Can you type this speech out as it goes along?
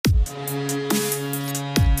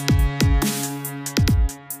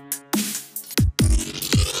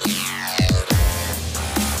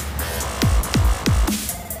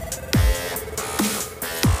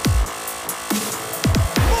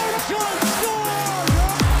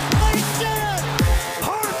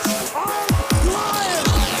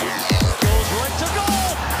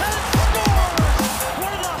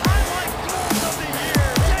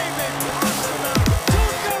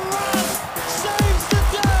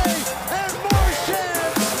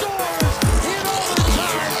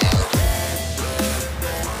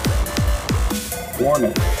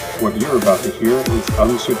What you're about to hear is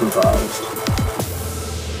unsupervised.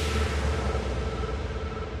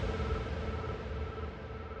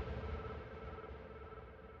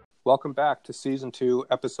 Welcome back to Season 2,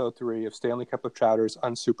 Episode 3 of Stanley Cup of Chowder's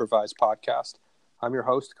Unsupervised podcast. I'm your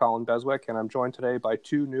host, Colin Beswick, and I'm joined today by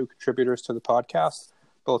two new contributors to the podcast,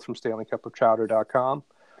 both from StanleyCupOfChowder.com.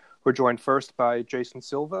 We're joined first by Jason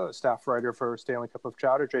Silva, a staff writer for Stanley Cup of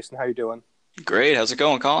Chowder. Jason, how you doing? Great. How's it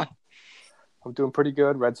going, Colin? I'm doing pretty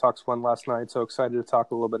good. Red Sox won last night, so excited to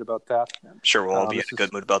talk a little bit about that. I'm sure we'll all be in a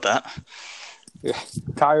good mood about that. Yeah,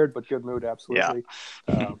 tired, but good mood, absolutely.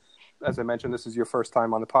 Yeah. As I mentioned, this is your first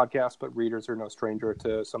time on the podcast, but readers are no stranger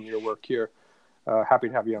to some of your work here. Happy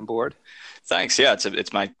to have you on board. Thanks. Yeah,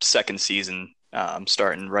 it's my second season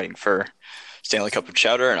starting writing for Stanley Cup of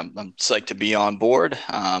Chowder, and I'm psyched to be on board.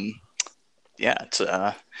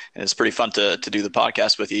 It's pretty fun to do the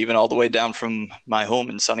podcast with you, even all the way down from my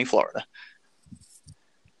home in sunny Florida.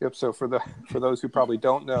 Yep. So for those who probably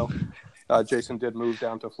don't know, Jason did move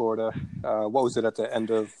down to Florida. What was it at the end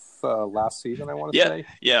of last season? I want to say.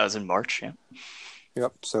 Yeah, it was in March. Yeah.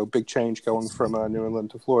 Yep. So big change going from New England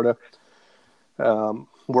to Florida.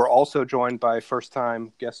 We're also joined by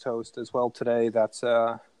first-time guest host as well today. That's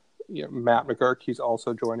Matt McGurk. He's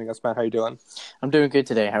also joining us. Matt, how you doing? I'm doing good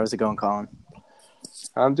today. How's it going, Colin?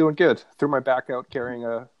 I'm doing good. Threw my back out carrying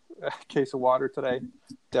a case of water today.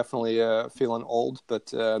 Definitely feeling old,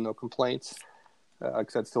 but no complaints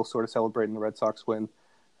because I'm still sort of celebrating the Red Sox win.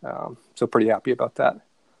 So pretty happy about that.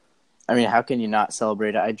 I mean, how can you not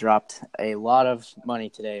celebrate it? I dropped a lot of money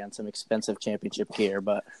today on some expensive championship gear,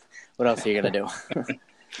 but what else are you going to do?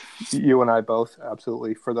 You and I both,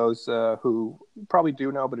 absolutely. For those who probably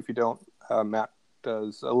do know, but if you don't, Matt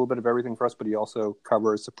does a little bit of everything for us, but he also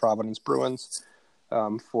covers the Providence Bruins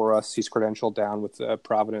for us. He's credentialed down with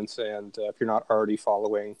Providence, and if you're not already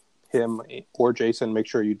following him or Jason, make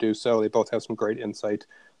sure you do so. They both have some great insight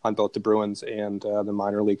on both the Bruins and the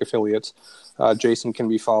minor league affiliates. Jason can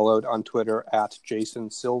be followed on Twitter at Jason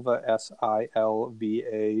Silva,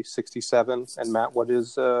 Silva 67. And Matt, what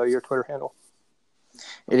is your Twitter handle?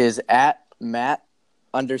 It is at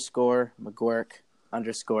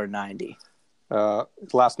Matt_McGuirk_90.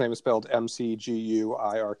 His last name is spelled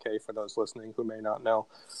McGuirk for those listening who may not know.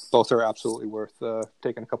 Both are absolutely worth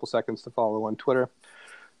taking a couple seconds to follow on Twitter.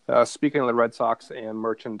 Speaking of the Red Sox and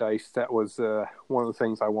merchandise, that was one of the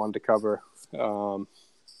things I wanted to cover.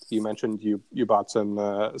 You mentioned you bought some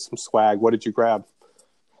swag. What did you grab?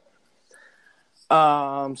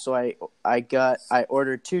 So I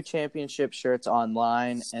ordered 2 championship shirts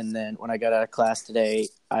online, and then when I got out of class today,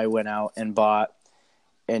 I went out and bought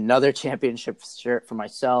another championship shirt for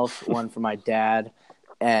myself, one for my dad,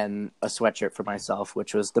 and a sweatshirt for myself,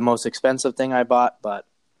 which was the most expensive thing I bought, but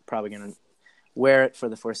probably going to wear it for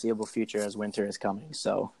the foreseeable future as winter is coming.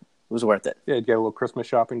 So it was worth it. Yeah, get a little Christmas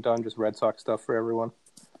shopping done, just Red Sox stuff for everyone.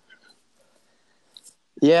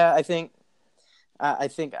 Yeah, I think I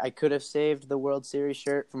could have saved the World Series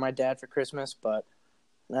shirt for my dad for Christmas, but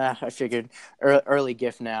I figured early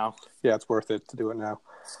gift now. Yeah, it's worth it to do it now.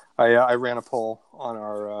 I ran a poll on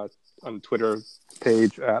our on Twitter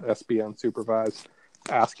page at SBN Supervised,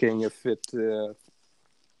 asking if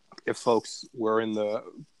folks were in the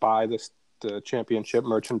buy the championship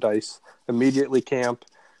merchandise immediately camp,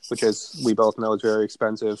 which, as we both know, is very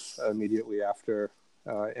expensive immediately after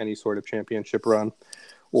any sort of championship run,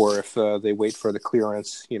 or if they wait for the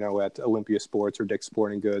clearance, at Olympia Sports or Dick's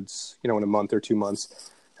Sporting Goods, in a month or 2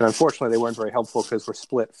 months. And unfortunately, they weren't very helpful because we're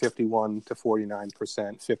split 51 to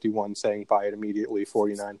 49%, 51 saying buy it immediately,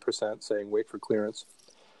 49% saying wait for clearance.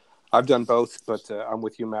 I've done both, but I'm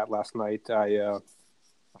with you, Matt. Last night, I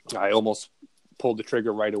almost pulled the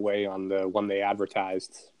trigger right away on the one they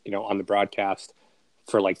advertised, on the broadcast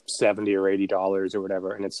for like $70 or $80 or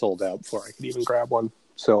whatever, and it sold out before I could even grab one.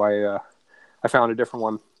 So I found a different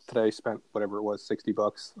one today, spent whatever it was,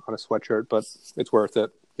 $60 on a sweatshirt, but it's worth it.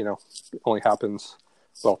 It only happens,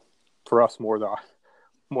 well, for us more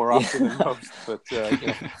often than most, but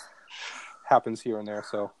happens here and there.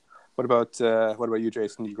 So what about you,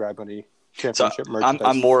 Jason? Did you grab any championship merchandise?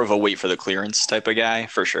 I'm more of a wait for the clearance type of guy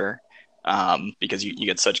for sure. Because you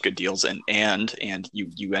get such good deals and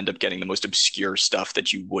you end up getting the most obscure stuff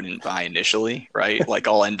that you wouldn't buy initially, right? Like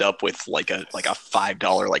I'll end up with like a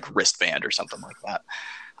 $5 like wristband or something like that.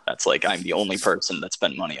 That's like I'm the only person that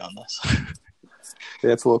spent money on this.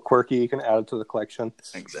 Yeah, it's a little quirky. You can add it to the collection.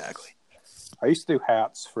 Exactly. I used to do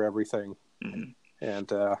hats for everything, and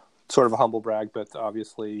sort of a humble brag, but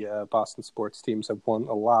obviously Boston sports teams have won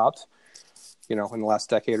a lot. In the last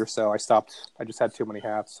decade or so. I just had too many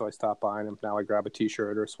hats, so I stopped buying them. Now I grab a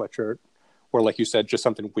t-shirt or a sweatshirt, or like you said, just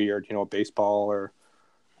something weird, a baseball or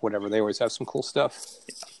whatever. They always have some cool stuff.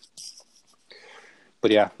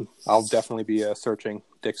 But yeah, I'll definitely be searching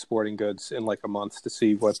Dick's Sporting Goods in like a month to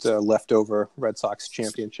see what leftover Red Sox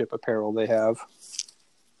championship apparel they have.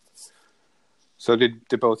 So did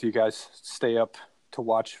both of you guys stay up to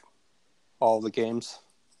watch all the games?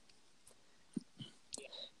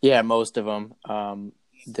 Yeah, most of them.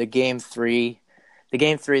 The game three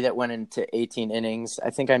that went into 18 innings, I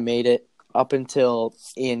think I made it up until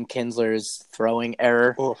Ian Kinsler's throwing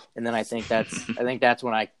error, and then I think that's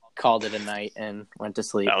when I called it a night and went to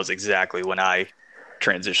sleep. That was exactly when I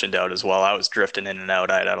transitioned out as well. I was drifting in and out.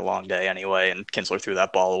 I had a long day anyway, and Kinsler threw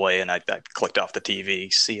that ball away, and I clicked off the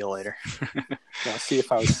TV. See you later. Now, see,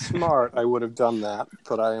 if I was smart, I would have done that,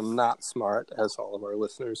 but I am not smart, as all of our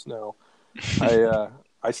listeners know.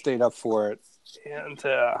 I stayed up for it, and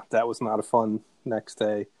that was not a fun next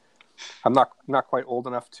day. I'm not quite old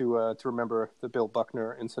enough to remember the Bill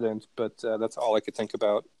Buckner incident, but that's all I could think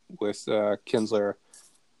about with Kinsler.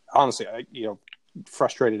 Honestly,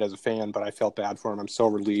 frustrated as a fan, but I felt bad for him. I'm so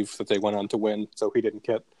relieved that they went on to win, so he didn't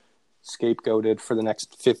get scapegoated for the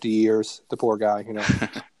next 50 years. The poor guy,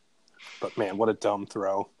 But man, what a dumb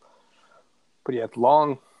throw. But yeah,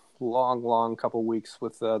 long couple weeks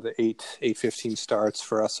with the 8:15 starts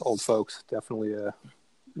for us old folks. Definitely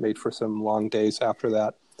made for some long days after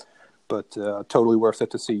that. But totally worth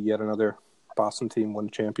it to see yet another Boston team win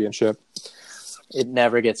a championship. It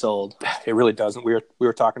never gets old. It really doesn't. We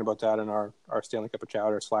were talking about that in our Stanley Cup of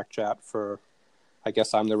Chowder Slack chat for, I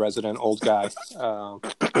guess I'm the resident old guy,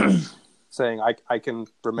 saying I can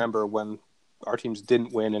remember when our teams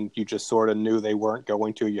didn't win and you just sort of knew they weren't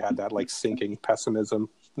going to. You had that like sinking pessimism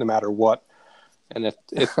no matter what. And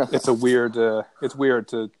it's weird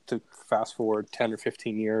to fast forward 10 or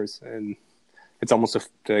 15 years and it's almost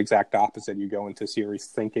the exact opposite. You go into series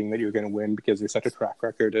thinking that you're going to win because there's such a track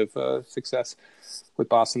record of success with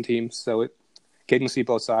Boston teams. So getting to see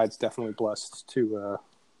both sides, definitely blessed to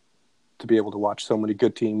be able to watch so many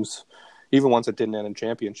good teams, even ones that didn't end in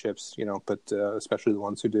championships, but especially the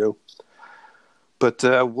ones who do. But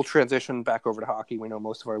we'll transition back over to hockey. We know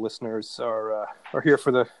most of our listeners are here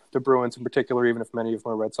for the Bruins in particular, even if many of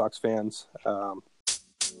them are Red Sox fans.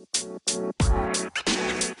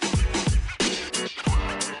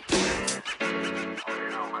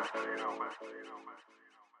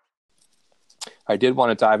 I did want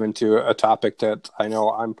to dive into a topic that I know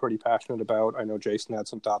I'm pretty passionate about. I know Jason had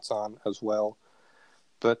some thoughts on as well.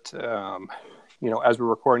 But, as we're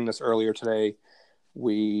recording this earlier today,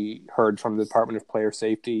 we heard from the Department of Player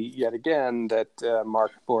Safety yet again that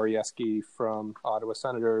Mark Borieski from Ottawa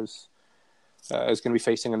Senators is going to be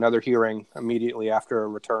facing another hearing immediately after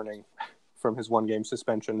returning from his one-game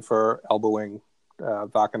suspension for elbowing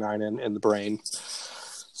Vakanainen in the brain.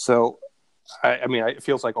 So, I mean, it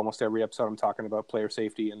feels like almost every episode I'm talking about player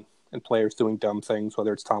safety and players doing dumb things,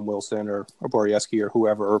 whether it's Tom Wilson or Borieski or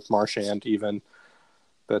whoever, or Marchand even.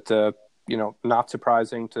 But, not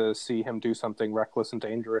surprising to see him do something reckless and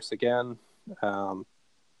dangerous again.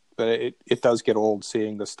 But it does get old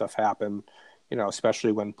seeing this stuff happen,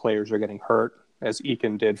 especially when players are getting hurt, as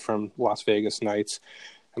Eakin did from Las Vegas Knights.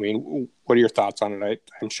 I mean, what are your thoughts on it?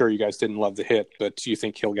 I'm sure you guys didn't love the hit, but do you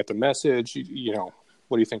think he'll get the message?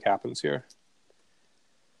 What do you think happens here?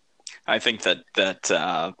 I think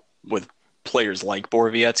that with players like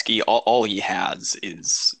Borowiecki, all he has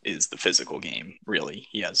is the physical game. Really,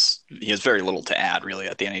 he has very little to add really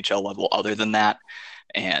at the NHL level other than that.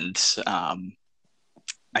 And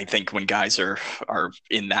I think when guys are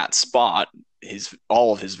in that spot,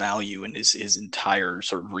 all of his value and his entire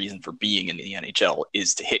sort of reason for being in the NHL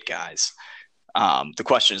is to hit guys. The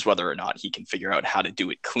question is whether or not he can figure out how to do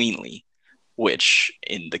it cleanly, which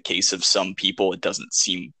in the case of some people, it doesn't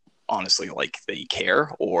seem honestly like they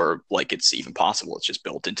care or like it's even possible. It's just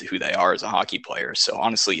built into who they are as a hockey player. So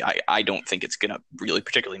honestly, I don't think it's going to really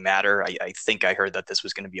particularly matter. I think I heard that this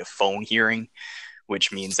was going to be a phone hearing,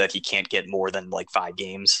 which means that he can't get more than like 5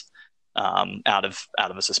 games out of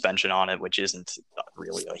a suspension on it, which isn't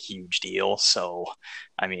really a huge deal. So,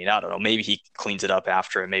 I mean, I don't know, maybe he cleans it up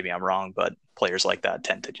after, and maybe I'm wrong, but players like that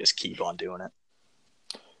tend to just keep on doing it.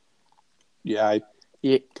 Yeah.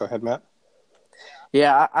 Go ahead, Matt.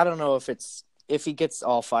 Yeah, I don't know if he gets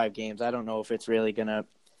all 5 games, I don't know if it's really going to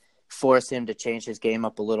force him to change his game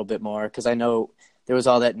up a little bit more, because I know there was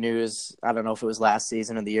all that news, I don't know if it was last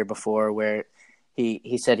season or the year before, where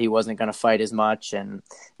he said he wasn't going to fight as much, and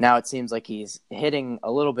now it seems like he's hitting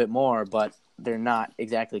a little bit more, but they're not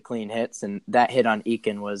exactly clean hits, and that hit on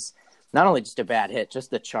Eakin was not only just a bad hit,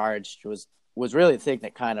 just the charge was really the thing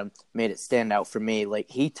that kind of made it stand out for me. Like,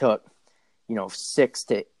 he took 6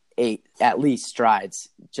 to at least strides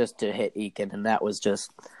just to hit Eakin, and that was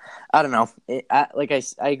just, I don't know. I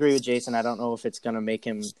agree with Jason. I don't know if it's going to make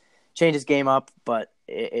him change his game up, but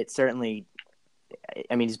it certainly.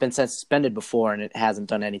 I mean, he's been suspended before, and it hasn't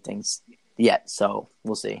done anything yet. So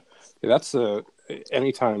we'll see. Yeah, that's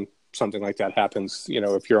anytime something like that happens.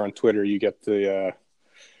 If you're on Twitter, you get the.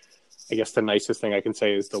 I guess the nicest thing I can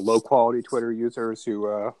say is the low quality Twitter users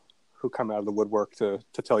who come out of the woodwork to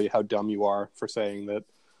tell you how dumb you are for saying that,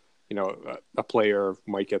 a player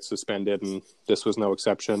might get suspended, and this was no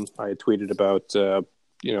exception. I had tweeted about,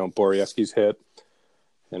 Borieski's hit.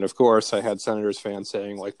 And of course I had Senators fans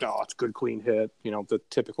saying like, oh, it's a good, clean hit, the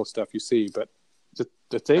typical stuff you see. But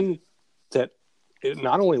the thing that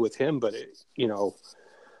not only with him, but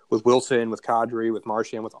with Wilson, with Kadri, with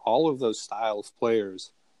Marchand, with all of those style of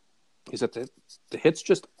players, is that the hits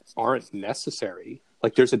just aren't necessary.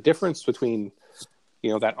 Like there's a difference between,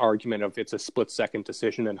 that argument of it's a split-second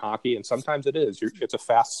decision in hockey, and sometimes it is. It's a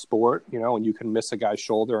fast sport, and you can miss a guy's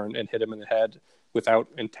shoulder and hit him in the head without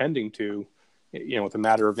intending to, with a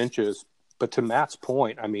matter of inches. But to Matt's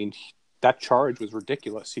point, I mean, that charge was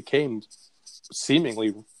ridiculous. He came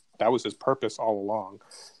seemingly, that was his purpose all along.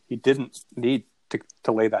 He didn't need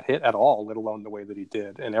to lay that hit at all, let alone the way that he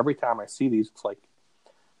did. And every time I see these, it's like,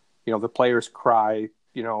 the players cry,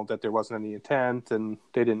 that there wasn't any intent and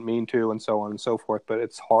they didn't mean to, and so on and so forth. But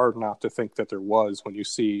it's hard not to think that there was when you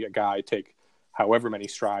see a guy take however many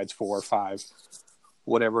strides, 4 or 5,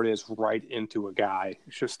 whatever it is, right into a guy.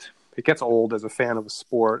 It's just, it gets old as a fan of the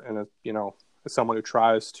sport, and as someone who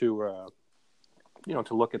tries to,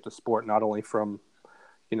 to look at the sport not only from,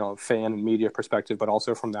 fan and media perspective, but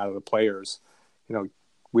also from that of the players.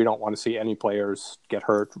 We don't want to see any players get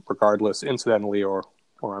hurt, regardless, incidentally or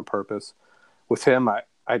on purpose. With him,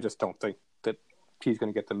 I just don't think that he's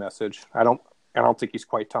going to get the message. I don't think he's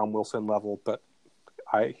quite Tom Wilson level, but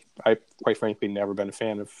I quite frankly never been a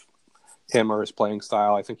fan of him or his playing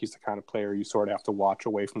style. I think he's the kind of player you sort of have to watch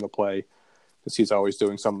away from the play because he's always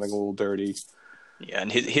doing something a little dirty. Yeah,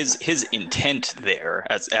 and his intent there,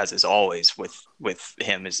 as is always with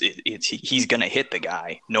him, is he's going to hit the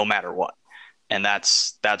guy no matter what. And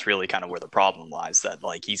that's really kind of where the problem lies, that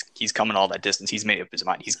like he's coming all that distance. He's made up his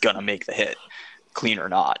mind. He's going to make the hit, clean or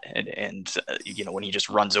not. And when he just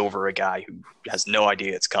runs over a guy who has no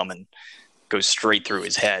idea it's coming, goes straight through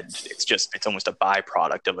his head, it's almost a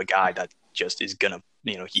byproduct of a guy that just is going to,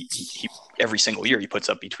 he every single year he puts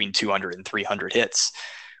up between 200 and 300 hits,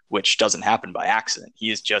 which doesn't happen by accident. He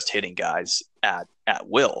is just hitting guys at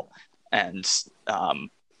will. And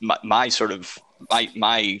my sort of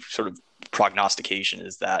prognostication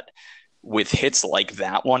is that with hits like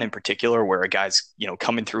that one in particular, where a guy's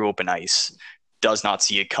coming through open ice, does not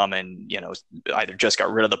see it coming, either just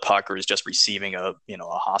got rid of the puck or is just receiving a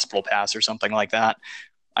hospital pass or something like that,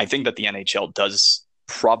 I think that the NHL does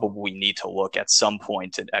probably need to look at some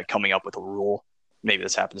point at coming up with a rule. Maybe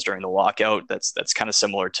this happens during the lockout. That's kind of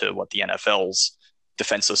similar to what the NFL's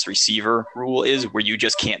defenseless receiver rule is, where you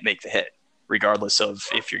just can't make the hit, regardless of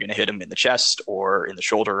if you're going to hit him in the chest or in the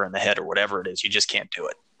shoulder or in the head or whatever it is. You just can't do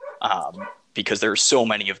it. Because there are so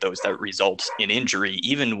many of those that result in injury,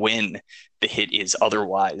 even when the hit is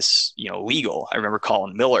otherwise, legal. I remember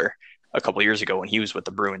Colin Miller a couple of years ago when he was with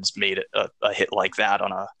the Bruins made a hit like that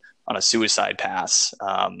on a suicide pass.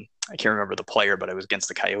 I can't remember the player, but it was against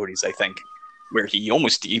the Coyotes, I think, where he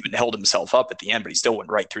almost even held himself up at the end, but he still went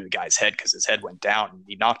right through the guy's head because his head went down and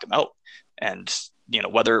he knocked him out. And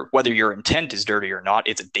whether your intent is dirty or not,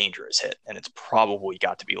 it's a dangerous hit, and it's probably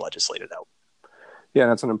got to be legislated out. Yeah,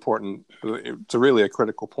 that's it's really a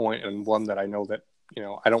critical point, and one that I know that,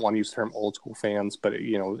 I don't want to use the term old school fans, but,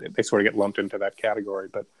 they sort of get lumped into that category.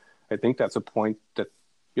 But I think that's a point that,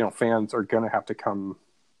 fans are going to have to come,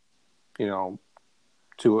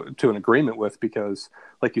 to an agreement with, because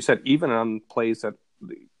like you said, even on plays that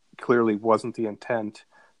clearly wasn't the intent,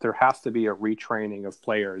 there has to be a retraining of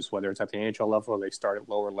players, whether it's at the NHL level or they start at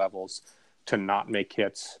lower levels, to not make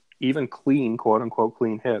hits, even clean, quote unquote,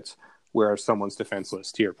 clean hits, where someone's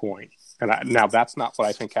defenseless, to your point. And now that's not what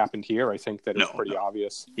I think happened here. I think that it's pretty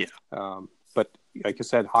obvious. Yeah. But like I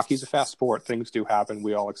said, hockey's a fast sport. Things do happen.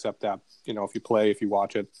 We all accept that, if you play, if you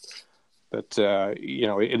watch it. But,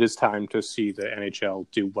 it is time to see the NHL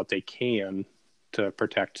do what they can to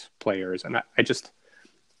protect players. And I just,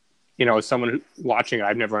 as someone watching it,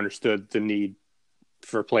 I've never understood the need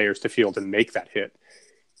for players to field and make that hit.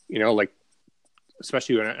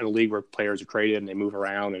 Especially in a league where players are traded and they move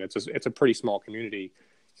around, and it's a pretty small community.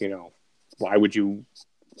 Why would you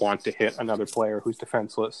want to hit another player who's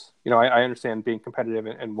defenseless? I understand being competitive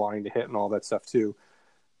and wanting to hit and all that stuff too,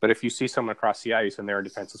 But if you see someone across the ice and they're in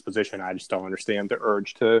defenseless position, I just don't understand the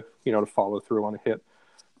urge to, to follow through on a hit.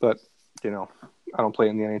 But, I don't play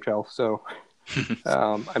in the NHL, so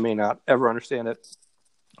I may not ever understand it.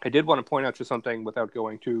 I did want to point out just something without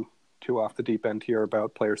going too off the deep end here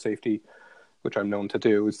about player safety, which I'm known to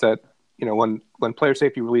do, is that, when player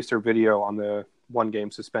safety released their video on the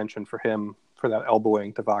 1-game suspension for him for that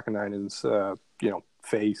elbowing to Vakanainen's,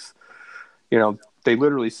 face, they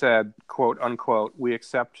literally said, quote unquote, "We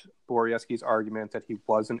accept Borieski's argument that he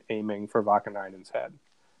wasn't aiming for Vakanainen's head,"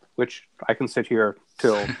 which I can sit here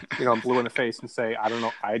till, I'm blue in the face and say, I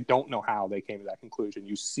don't know how they came to that conclusion.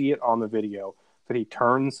 You see it on the video that he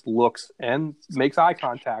turns, looks, and makes eye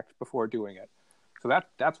contact before doing it. So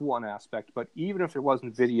that's one aspect. But even if there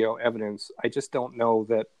wasn't video evidence, I just don't know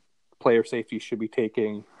that player safety should be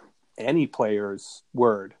taking any player's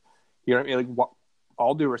word. You know what I mean? Like,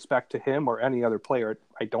 all due respect to him or any other player,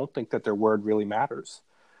 I don't think that their word really matters.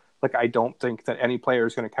 Like, I don't think that any player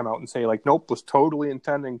is going to come out and say, like, nope, was totally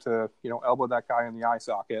intending to, elbow that guy in the eye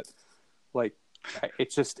socket. Like,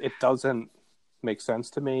 it doesn't make sense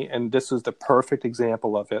to me. And this is the perfect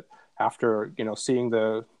example of it after, seeing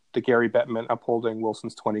the Gary Bettman upholding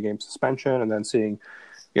Wilson's 20-game suspension, and then seeing,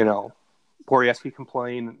 Borieski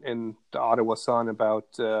complain in the Ottawa Sun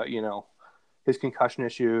about, his concussion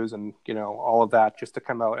issues and, all of that, just to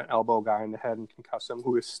come out and elbow a guy in the head and concuss him,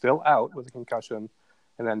 who is still out with a concussion,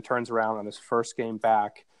 and then turns around on his first game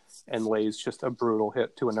back and lays just a brutal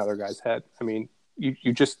hit to another guy's head. I mean,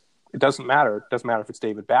 you just, it doesn't matter. It doesn't matter if it's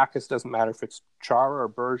David Backes. It doesn't matter if it's Chara or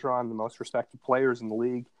Bergeron, the most respected players in the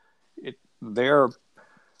league.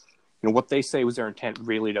 What they say was their intent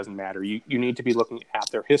really doesn't matter. You need to be looking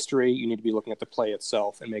at their history. You need to be looking at the play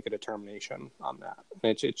itself and make a determination on that.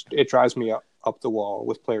 It drives me up the wall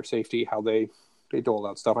with player safety, how they dole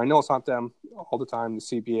out stuff. I know it's not them all the time. The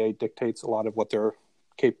CBA dictates a lot of what they're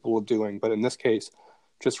capable of doing. But in this case,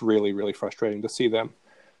 just really, really frustrating to see them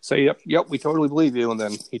say, yep, we totally believe you. And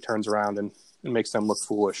then he turns around and makes them look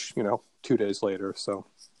foolish, 2 days later. So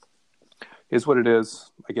is what it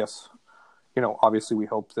is, I guess. Obviously we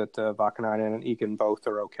hope that Vakanainen and Eakin both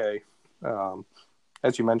are okay.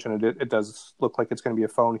 As you mentioned, it does look like it's going to be a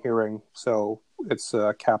phone hearing, so it's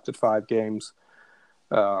capped at 5 games.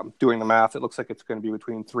 Doing the math, it looks like it's going to be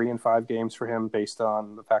between 3 and 5 games for him based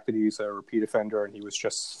on the fact that he's a repeat offender and he was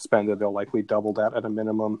just suspended. They'll likely double that at a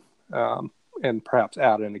minimum, and perhaps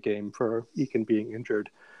add in a game for Eakin being injured.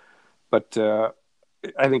 But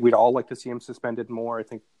I think we'd all like to see him suspended more. I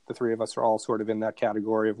think the three of us are all sort of in that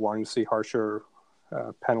category of wanting to see harsher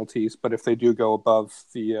penalties. But if they do go above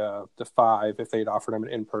the 5, if they'd offered him an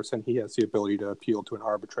in-person, he has the ability to appeal to an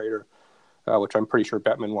arbitrator, which I'm pretty sure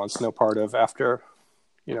Bettman wants no part of after,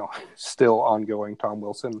 still ongoing Tom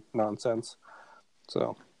Wilson nonsense.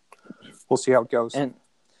 So we'll see how it goes. And,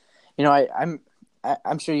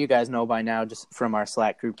 I'm sure you guys know by now just from our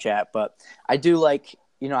Slack group chat, but I do like,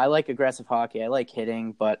 I like aggressive hockey. I like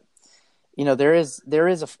hitting, but there is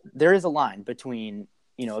a line between,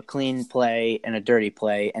 a clean play and a dirty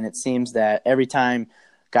play. And it seems that every time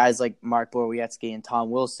guys like Mark Borowiecki and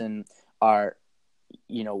Tom Wilson are,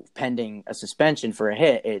 pending a suspension for a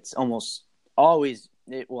hit, it's almost always,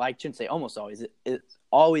 I shouldn't say almost always, it's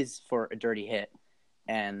always for a dirty hit.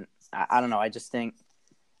 And I don't know. I just think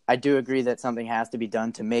I do agree that something has to be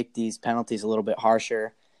done to make these penalties a little bit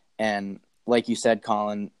harsher. And like you said,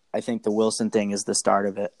 Colin, I think the Wilson thing is the start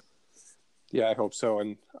of it. Yeah, I hope so.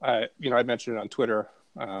 And I mentioned it on Twitter.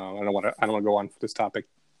 I don't want to go on for this topic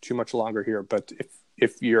too much longer here, but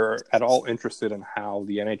if you're at all interested in how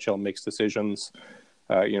the NHL makes decisions,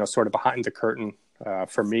 sort of behind the curtain,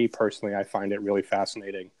 for me personally, I find it really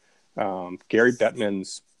fascinating. Gary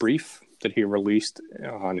Bettman's brief that he released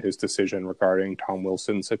on his decision regarding Tom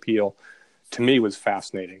Wilson's appeal, to me, was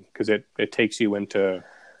fascinating because it takes you into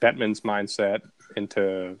Bettman's mindset,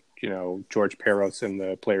 into George Peros and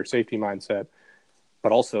the player safety mindset,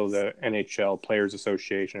 but also the NHL Players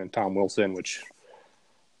Association and Tom Wilson, which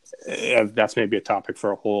that's maybe a topic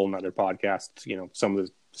for a whole nother podcast. Some of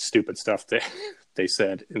the stupid stuff that they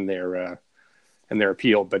said in their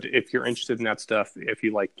appeal. But if you're interested in that stuff, if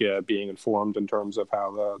you like being informed in terms of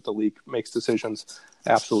how the league makes decisions,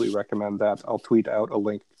 absolutely recommend that. I'll tweet out a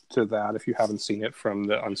link to that if you haven't seen it from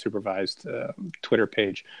the unsupervised Twitter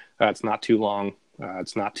page. It's not too long.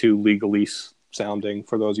 It's not too legalese sounding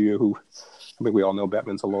for those of you who, I mean, we all know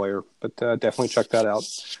Bettman's a lawyer, but definitely check that out.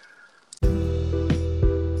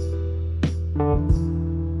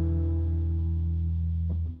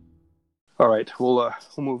 All right, we'll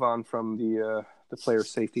move on from the player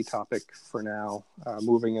safety topic for now,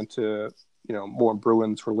 moving into more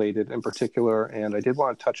Bruins related in particular. And I did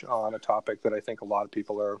want to touch on a topic that I think a lot of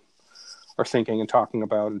people are thinking and talking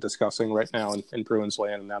about and discussing right now in Bruins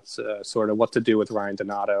land, and that's sort of what to do with Ryan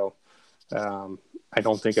Donato. I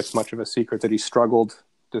don't think it's much of a secret that he struggled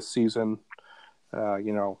this season.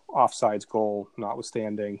 Offsides goal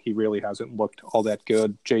notwithstanding, he really hasn't looked all that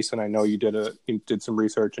good. Jason, I know you did some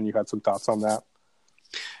research and you had some thoughts on that.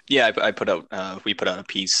 Yeah, we put out a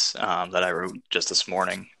piece that I wrote just this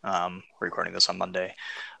morning, recording this on Monday,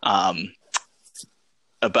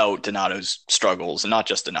 about Donato's struggles, and not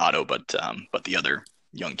just Donato, but the other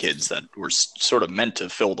young kids that were sort of meant to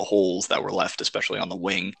fill the holes that were left, especially on the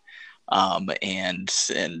wing. And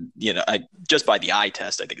just by the eye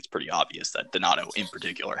test, I think it's pretty obvious that Donato in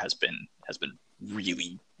particular has been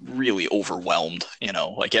really, really overwhelmed.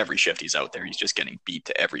 Like every shift he's out there, he's just getting beat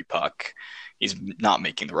to every puck. He's not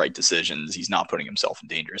making the right decisions. He's not putting himself in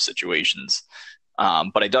dangerous situations.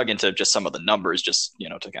 But I dug into just some of the numbers just,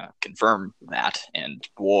 to kind of confirm that. And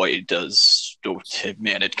boy,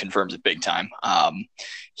 it confirms it big time.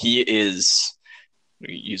 He is,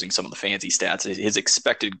 using some of the fancy stats, his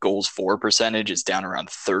expected goals for percentage is down around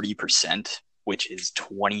 30%, which is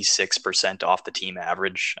 26% off the team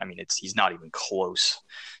average. I mean, he's not even close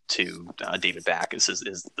to David Backes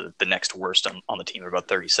is the next worst on the team, about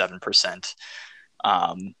 37%.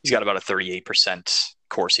 He's got about a 38%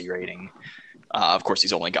 Corsi rating. Of course,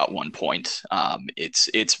 he's only got 1 point.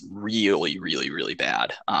 It's really, really, really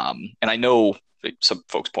bad. And I know some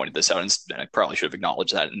folks pointed this out, and I probably should have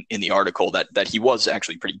acknowledged that in the article, that he was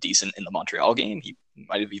actually pretty decent in the Montreal game. He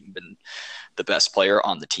might have even been the best player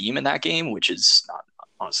on the team in that game, which is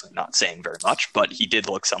honestly not saying very much, but he did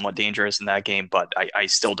look somewhat dangerous in that game. But I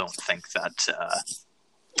still don't think that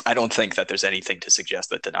I don't think that there's anything to suggest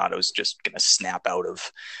that Donato's just going to snap out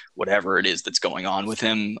of whatever it is that's going on with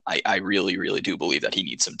him. I really, really do believe that he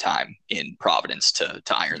needs some time in Providence to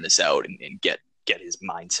iron this out and get his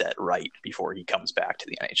mindset right before he comes back to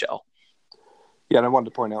the NHL. Yeah, and I wanted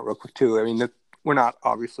to point out real quick too. I mean, we're not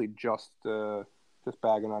obviously just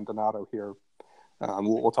bagging on Donato here.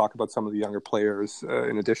 We'll talk about some of the younger players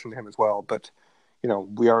in addition to him as well. But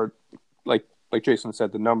we are like Jason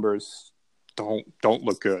said, the numbers don't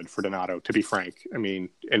look good for Donato, to be frank. I mean,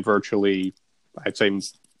 in virtually, I'd say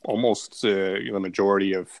almost the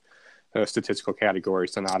majority of statistical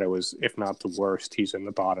categories, Donato is, if not the worst, he's in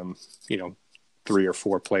the bottom 3 or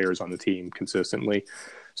 4 players on the team consistently.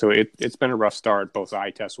 So it's been a rough start, both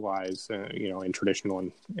eye test wise, in traditional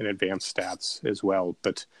and in advanced stats as well.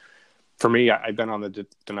 But for me, I've been on the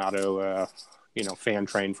Donato, fan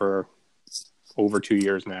train for over 2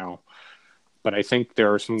 years now. But I think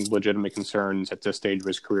there are some legitimate concerns at this stage of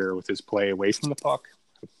his career with his play away from the puck.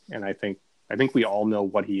 And I think we all know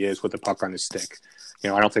what he is with the puck on his stick.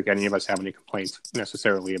 I don't think any of us have any complaints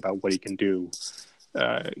necessarily about what he can do,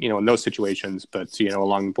 in those situations. But,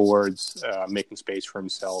 along boards, making space for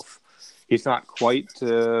himself. He's not quite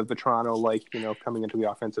Vetrano, like, coming into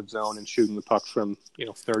the offensive zone and shooting the puck from,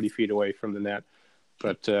 30 feet away from the net.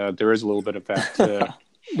 But there is a little bit of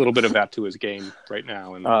that, to his game right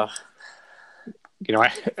now. And,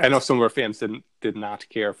 I know some of our fans did not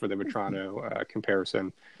care for the Vetrano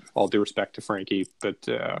comparison, all due respect to Frankie. But,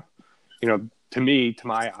 to me, to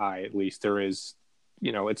my eye, at least, there is,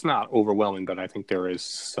 it's not overwhelming, but I think there is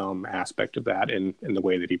some aspect of that in the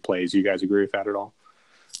way that he plays. You guys agree with that at all?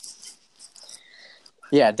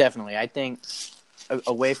 Yeah, definitely. I think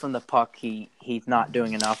away from the puck, he's not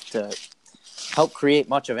doing enough to help create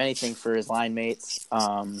much of anything for his line mates.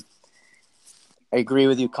 I agree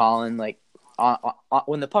with you, Colin. Like,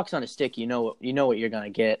 when the puck's on a stick, you know what you're going to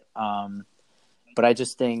get. But I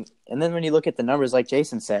just think, and then when you look at the numbers, like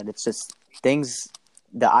Jason said, it's just things.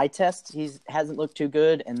 The eye test, hasn't looked too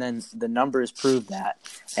good, and then the numbers prove that.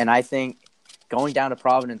 And I think going down to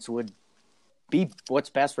Providence would be what's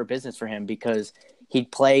best for business for him, because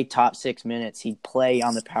he'd play top 6 minutes. He'd play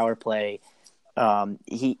on the power play.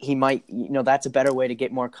 He might, that's a better way to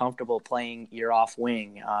get more comfortable playing your off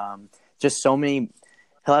wing. He'll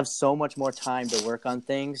have so much more time to work on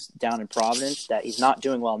things down in Providence that he's not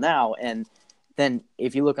doing well now. And then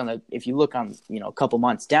if you look on a couple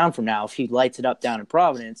months down from now, if he lights it up down in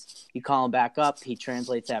Providence, you call him back up, he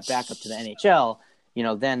translates that back up to the NHL,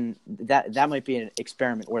 then that might be an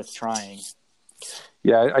experiment worth trying.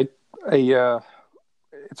 Yeah,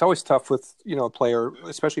 it's always tough with, a player,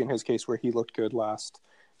 especially in his case where he looked good last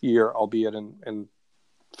year, albeit in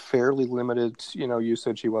fairly limited,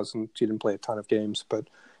 usage. He didn't play a ton of games, but,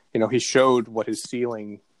 he showed what his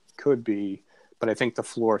ceiling could be. But I think the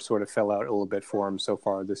floor sort of fell out a little bit for him so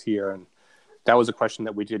far this year. And, that was a question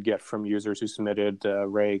that we did get from users who submitted.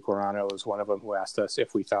 Ray Guarano is one of them, who asked us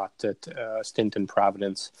if we thought that stint in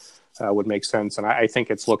Providence would make sense. And I think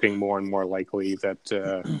it's looking more and more likely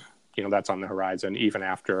that, that's on the horizon, even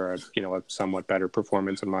after, a somewhat better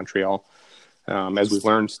performance in Montreal. As we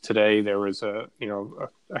learned today, there was a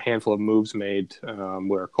handful of moves made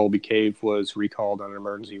where Colby Cave was recalled on an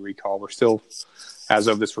emergency recall. We're still, as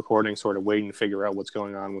of this recording, sort of waiting to figure out what's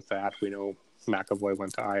going on with that. We know McAvoy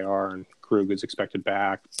went to IR and Krug is expected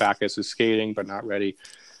back. Backus is skating, but not ready.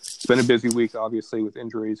 It's been a busy week, obviously, with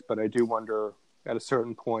injuries, but I do wonder at a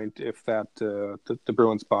certain point if that the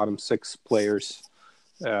Bruins' bottom 6 players,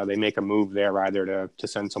 they make a move there, either to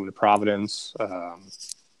send someone to Providence, or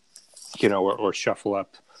shuffle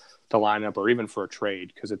up the lineup, or even for a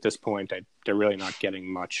trade, because at this point they're really not getting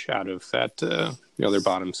much out of that, their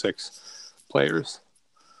bottom 6 players.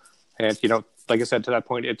 And, like I said, to that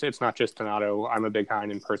point, it's not just Donato. I'm a big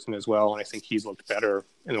Heinen person as well, and I think he's looked better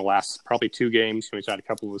in the last probably 2 games. He's had a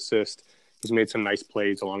couple of assists. He's made some nice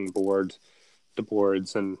plays along the boards,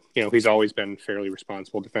 and, he's always been fairly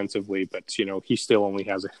responsible defensively, but, he still only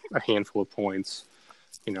has a handful of points,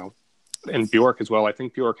 and Bjork as well. I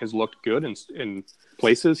think Bjork has looked good in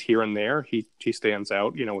places here and there. He stands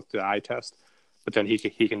out, with the eye test, but then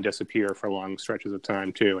he can disappear for long stretches of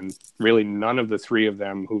time too. And really, none of the 3 of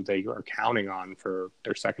them who they are counting on for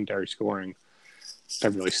their secondary scoring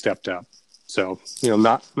have really stepped up. So,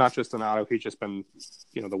 not just Donato. He's just been,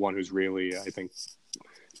 the one who's really, I think,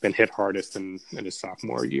 been hit hardest in his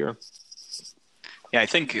sophomore year. Yeah, I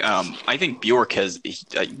think Bjork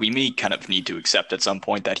we may kind of need to accept at some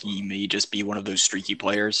point that he may just be one of those streaky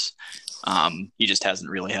players. He just hasn't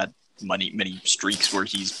really had many streaks where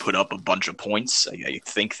he's put up a bunch of points. I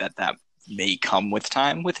think that may come with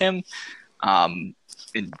time with him. And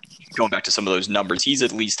going back to some of those numbers, he's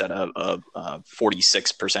at least at a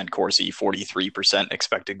 46% Corsi, 43%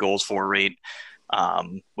 expected goals for rate.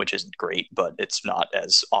 Which isn't great, but it's not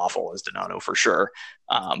as awful as Donato for sure.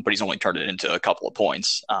 But he's only turned it into a couple of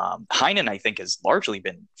points. Heinen, I think, has largely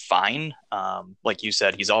been fine. Like you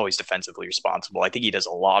said, he's always defensively responsible. I think he does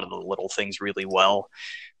a lot of the little things really well,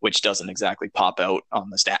 which doesn't exactly pop out on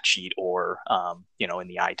the stat sheet or, in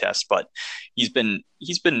the eye test. But he's been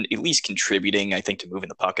at least contributing, I think, to moving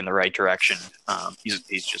the puck in the right direction.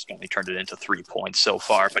 He's just only turned it into 3 points so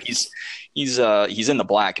far, but he's in the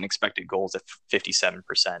black in expected goals at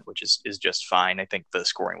 57%, which is just fine. I think the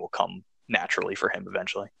scoring will come naturally for him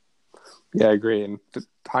eventually. Yeah, I agree. And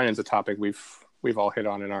Heinen's a topic we've all hit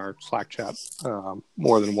on in our Slack chat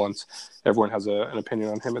more than once. Everyone has an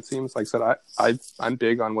opinion on him, it seems. Like I said, I'm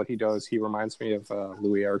big on what he does. He reminds me of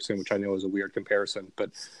Louis Eriksson, which I know is a weird comparison,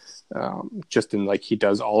 but just in he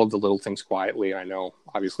does all of the little things quietly. I know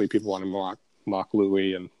obviously people want to mock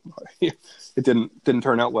Louis, and it didn't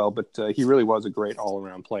turn out well, but he really was a great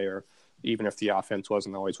all-around player, even if the offense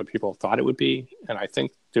wasn't always what people thought it would be. And I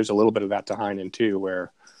think there's a little bit of that to Heinen too,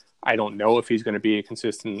 where I don't know if he's going to be a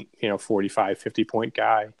consistent, 45, 50 point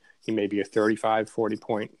guy. He may be a 35, 40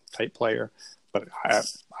 point type player, but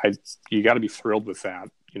you got to be thrilled with that,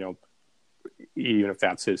 even if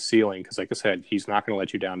that's his ceiling. Cause like I said, he's not going to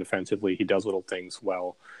let you down defensively. He does little things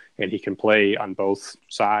well, and he can play on both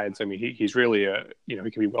sides. I mean, he's really he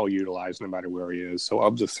can be well utilized no matter where he is. So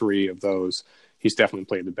of the 3 of those, he's definitely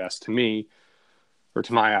played the best to me, or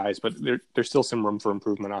to my eyes, but there's still some room for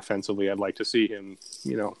improvement offensively. I'd like to see him,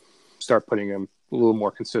 start putting him a little more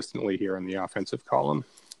consistently here in the offensive column.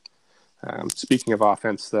 Speaking of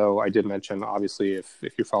offense, though, I did mention, obviously, if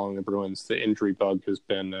you're following the Bruins, the injury bug has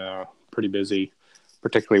been pretty busy,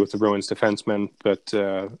 particularly with the Bruins defensemen. But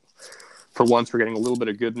for once, we're getting a little bit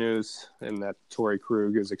of good news in that Torrey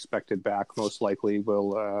Krug is expected back. Most likely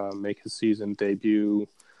will make his season debut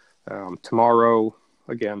tomorrow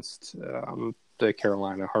against the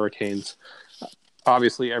Carolina Hurricanes.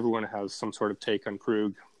 Obviously, everyone has some sort of take on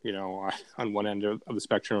Krug, on one end of the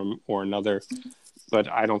spectrum or another. But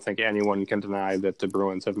I don't think anyone can deny that the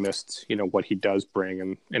Bruins have missed, what he does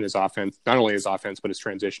bring in his offense, not only his offense, but his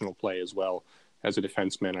transitional play as well as a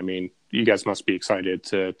defenseman. I mean, you guys must be excited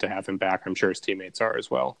to have him back. I'm sure his teammates are as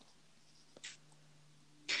well.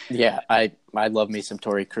 Yeah, I love me some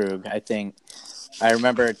Torrey Krug. I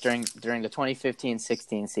remember during the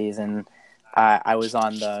 2015-16 season, I was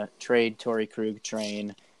on the trade Torrey Krug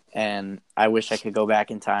train, and I wish I could go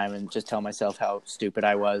back in time and just tell myself how stupid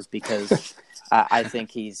I was, because I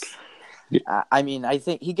think I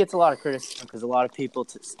think he gets a lot of criticism because a lot of people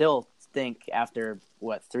still think after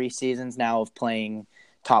 3 seasons now of playing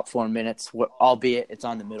top 4 minutes, albeit it's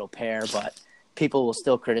on the middle pair, but people will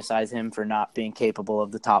still criticize him for not being capable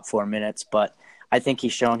of the top 4 minutes. But I think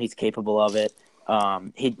he's shown he's capable of it.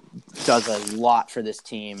 He does a lot for this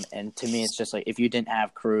team, and to me, it's just like if you didn't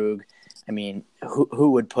have Krug, I mean,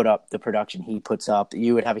 who would put up the production he puts up?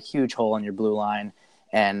 You would have a huge hole in your blue line,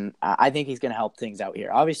 and I think he's going to help things out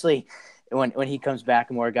here. Obviously, when he comes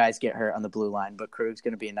back, more guys get hurt on the blue line, but Krug's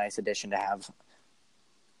going to be a nice addition to have.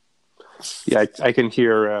 Yeah, I can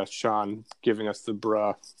hear Sean giving us the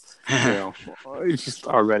bruh, just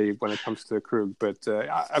already when it comes to Krug. But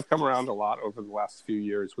I've come around a lot over the last few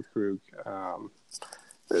years with Krug.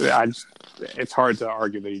 It's hard to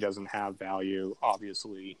argue that he doesn't have value.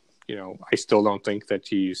 Obviously, I still don't think that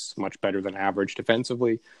he's much better than average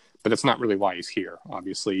defensively, but that's not really why he's here.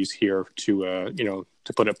 Obviously, he's here to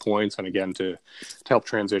to put up points and again to help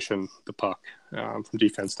transition the puck from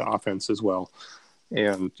defense to offense as well.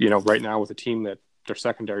 And, right now with a team that their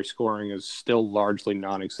secondary scoring is still largely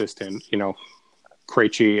non-existent,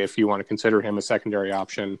 Krejci, if you want to consider him a secondary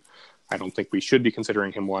option, I don't think we should be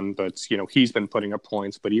considering him one, but, he's been putting up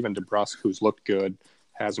points. But even DeBrusk, who's looked good,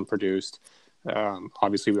 hasn't produced.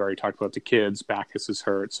 Obviously, we already talked about the kids. Backus is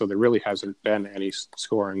hurt, so there really hasn't been any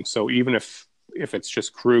scoring. So even if it's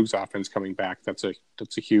just Krug's offense coming back, that's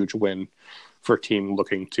a huge win for a team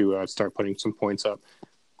looking to start putting some points up.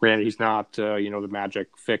 Granted, he's not, the magic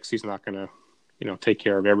fix. He's not going to, take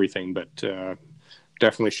care of everything, but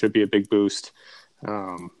definitely should be a big boost.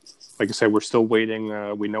 Like I said, we're still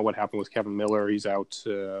waiting. We know what happened with Kevin Miller. He's out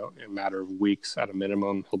in a matter of weeks at a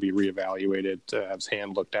minimum. He'll be reevaluated, have his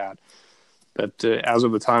hand looked at. But as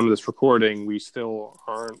of the time of this recording, we still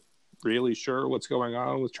aren't really sure what's going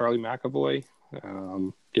on with Charlie McAvoy.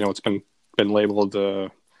 It's been labeled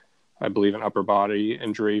I believe an upper body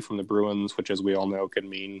injury from the Bruins, which, as we all know, can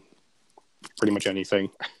mean pretty much anything.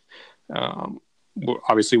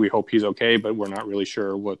 Obviously, we hope he's okay, but we're not really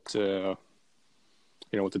sure what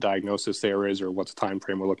what the diagnosis there is or what the time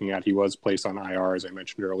frame we're looking at. He was placed on IR, as I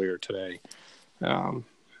mentioned earlier today.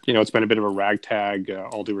 It's been a bit of a ragtag,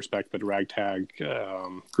 all due respect, but ragtag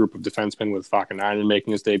group of defensemen with Vakanainen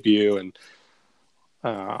making his debut and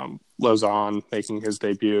Lauzon making his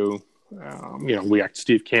debut. We got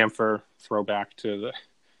Steve Kampfer, throwback to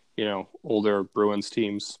the, older Bruins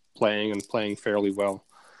teams playing fairly well.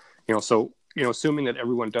 So, assuming that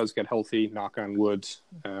everyone does get healthy, knock on wood,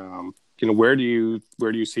 where do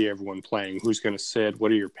you see everyone playing? Who's going to sit?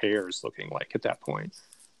 What are your pairs looking like at that point?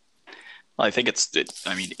 Well, I think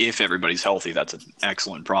if everybody's healthy, that's an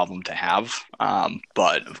excellent problem to have.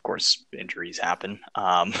 But of course, injuries happen.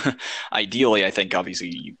 Ideally, I think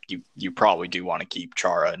obviously you probably do want to keep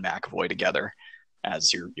Chara and McAvoy together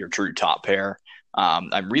as your true top pair.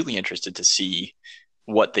 I'm really interested to see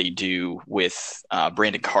what they do with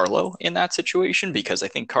Brandon Carlo in that situation, because I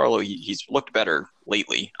think Carlo, he's looked better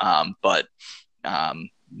lately. But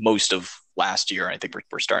most of last year, I think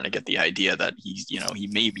we're starting to get the idea that he's, he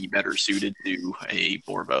may be better suited to a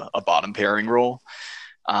more of a bottom pairing role.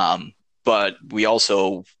 But we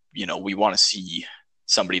also, we want to see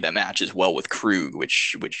somebody that matches well with Krug,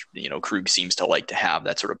 which Krug seems to like to have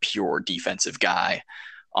that sort of pure defensive guy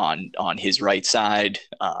on his right side.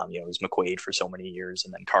 It was McQuaid for so many years,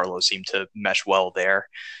 and then Carlo seemed to mesh well there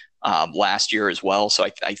last year as well. So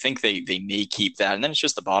I think they may keep that. And then it's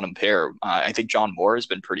just the bottom pair. I think John Moore has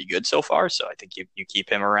been pretty good so far. So I think you keep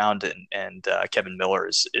him around, and Kevin Miller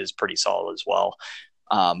is pretty solid as well.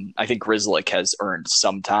 I think Grzelcyk has earned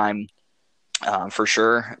some time for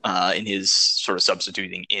sure in his sort of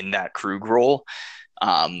substituting in that Krug role.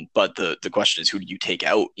 But the question is, who do you take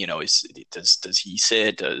out? Does he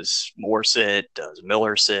sit? Does Moore sit? Does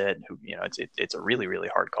Miller sit? It's a really, really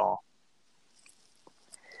hard call.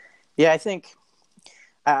 Yeah, I think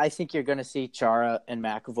you're going to see Chara and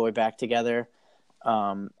McAvoy back together.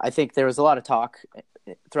 I think there was a lot of talk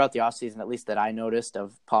throughout the offseason, at least that I noticed,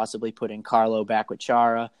 of possibly putting Carlo back with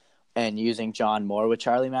Chara and using John Moore with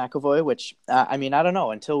Charlie McAvoy, which, I don't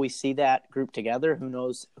know. Until we see that group together, who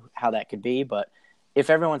knows how that could be. But if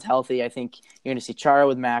everyone's healthy, I think you're going to see Chara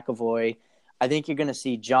with McAvoy. I think you're going to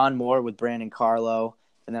see John Moore with Brandon Carlo.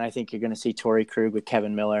 And then I think you're going to see Torrey Krug with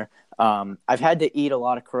Kevin Miller. I've had to eat a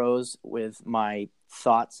lot of crows with my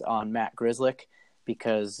thoughts on Matt Grzelcyk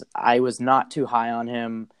because I was not too high on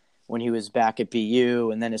him when he was back at BU.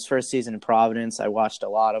 And then his first season in Providence, I watched a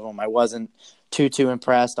lot of him. I wasn't too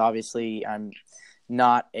impressed. Obviously, I'm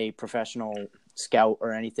not a professional scout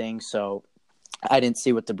or anything, so I didn't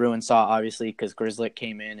see what the Bruins saw, obviously, because Grzelcyk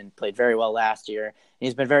came in and played very well last year. And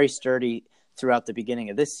he's been very sturdy throughout the beginning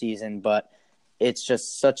of this season, but it's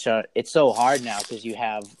just it's so hard now because you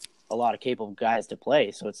have a lot of capable guys to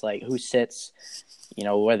play. So it's like, who sits,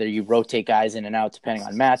 whether you rotate guys in and out depending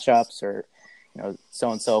on matchups, or,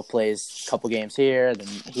 so-and-so plays a couple games here, then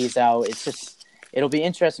he's out. it'll be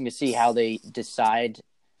interesting to see how they decide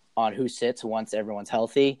on who sits once everyone's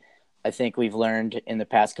healthy. I think we've learned in the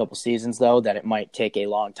past couple seasons, though, that it might take a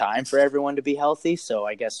long time for everyone to be healthy. So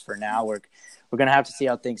I guess for now, we're going to have to see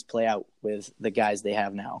how things play out with the guys they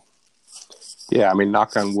have now. Yeah, I mean,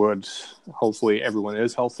 knock on wood, hopefully everyone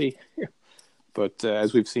is healthy. But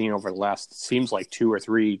as we've seen over the last, seems like 2 or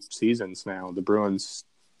 3 seasons now, the Bruins,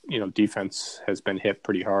 defense has been hit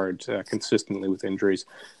pretty hard consistently with injuries.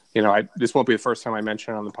 This won't be the first time I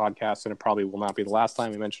mention it on the podcast, and it probably will not be the last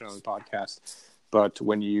time I mention it on the podcast. But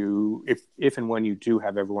if and when you do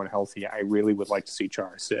have everyone healthy, I really would like to see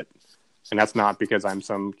Chara sit. And that's not because I'm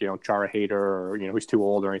some, Chara hater or, he's too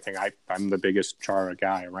old or anything. I'm the biggest Chara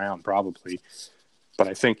guy around probably. But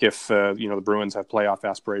I think if, the Bruins have playoff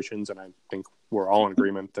aspirations, and I think we're all in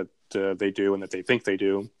agreement that they do and that they think they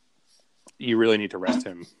do, you really need to rest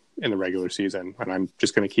him in the regular season. And I'm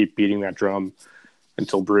just going to keep beating that drum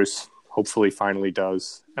until Bruce hopefully finally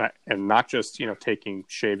does. And not just,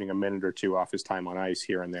 shaving a minute or two off his time on ice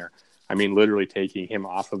here and there. I mean, literally taking him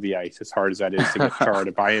off of the ice, as hard as that is to get Chara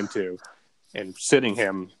to buy into, and sitting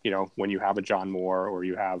him, when you have a John Moore or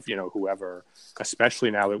you have, whoever,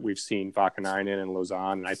 especially now that we've seen Vakanainen and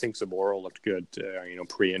Lausanne, and I think Zaboral looked good,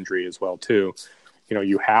 pre-injury as well, too.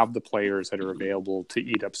 You have the players that are available to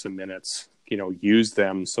eat up some minutes, use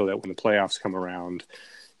them so that when the playoffs come around,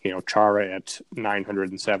 Chara at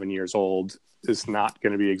 907 years old is not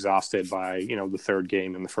going to be exhausted by, the third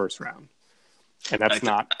game in the first round. And that's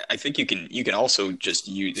I think you can also just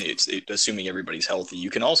use assuming everybody's healthy. You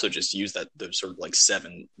can also just use the sort of like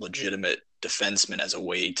 7 legitimate defensemen as a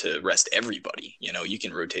way to rest everybody. You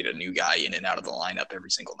can rotate a new guy in and out of the lineup every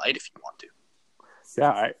single night if you want to.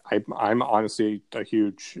 Yeah, I'm honestly a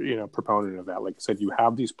huge proponent of that. Like I said, you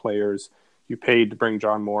have these players. You paid to bring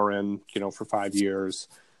John Moore in, for 5 years.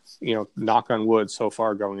 Knock on wood, so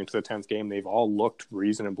far going into the 10th game, they've all looked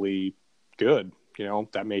reasonably good.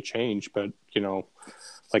 That may change, but,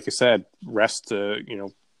 like I said, rest,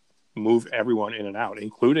 move everyone in and out,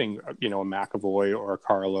 including, a McAvoy or a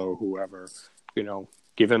Carlo, whoever,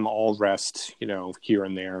 give them all rest, here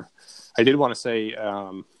and there. I did want to say,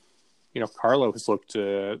 Carlo has looked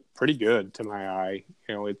pretty good to my eye.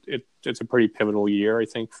 It's a pretty pivotal year, I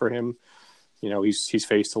think, for him. He's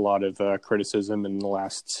faced a lot of criticism in the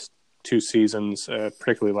last 2 seasons,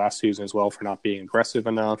 particularly last season as well, for not being aggressive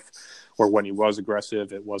enough, or when he was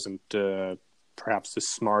aggressive, it wasn't perhaps the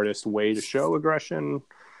smartest way to show aggression.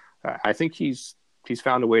 I think he's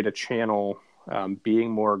found a way to channel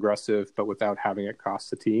being more aggressive, but without having it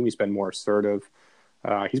cost the team. He's been more assertive.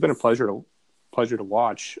 He's been a pleasure to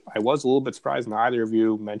watch. I was a little bit surprised neither of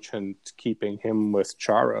you mentioned keeping him with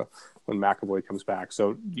Chara when McAvoy comes back.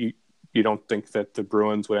 So you don't think that the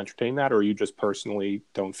Bruins would entertain that, or you just personally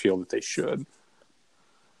don't feel that they should?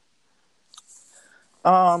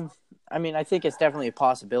 I mean, I think it's definitely a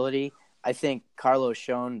possibility. I think Carlo's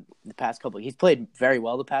shown he's played very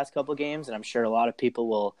well the past couple of games, and I'm sure a lot of people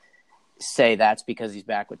will say that's because he's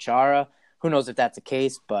back with Chara. Who knows if that's the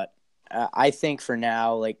case, but I think for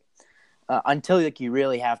now, until you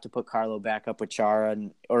really have to put Carlo back up with Chara,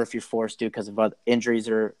 or if you're forced to because of injuries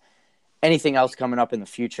or anything else coming up in the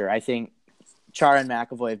future, I think Chara and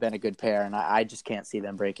McAvoy have been a good pair, and I just can't see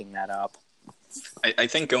them breaking that up. I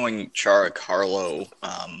think going Chara-Carlo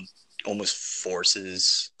almost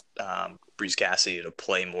forces Bruce Cassidy to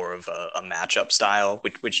play more of a matchup style,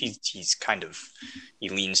 which he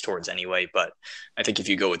leans towards anyway. But I think if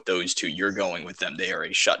you go with those two, you're going with them. They are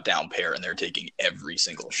a shutdown pair, and they're taking every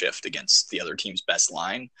single shift against the other team's best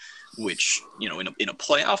line, which, in a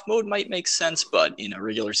playoff mode might make sense, but in a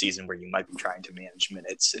regular season where you might be trying to manage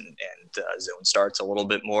minutes and zone starts a little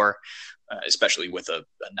bit more, especially with a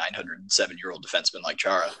 907-year-old defenseman like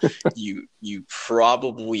Chara, you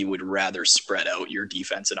probably would rather spread out your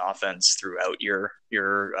defense and offense throughout your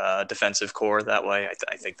defensive core that way.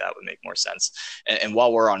 I think that would make more sense. And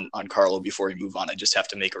while we're on Carlo, before we move on, I just have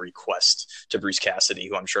to make a request to Bruce Cassidy,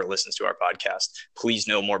 who I'm sure listens to our podcast. Please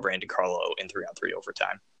no more Brandon Carlo in 3-on-3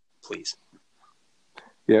 overtime. Please.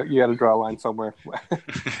 Yeah, you got to draw a line somewhere.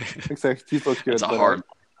 He looks good. It's hard.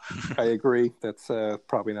 I agree. That's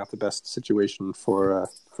probably not the best situation for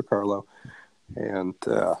Carlo. And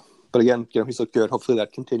but again, he's looked good. Hopefully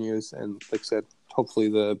that continues. And like I said, hopefully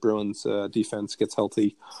the Bruins defense gets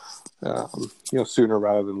healthy, sooner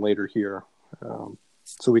rather than later here,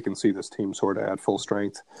 so we can see this team sort of at full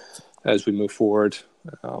strength as we move forward.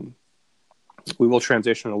 We will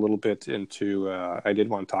transition a little bit into. I did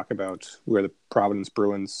want to talk about where the Providence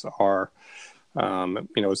Bruins are.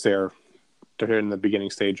 As they're in the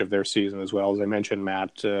beginning stage of their season as well. As I mentioned,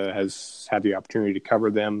 Matt has had the opportunity to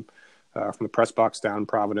cover them from the press box down,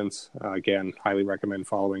 Providence. Again, highly recommend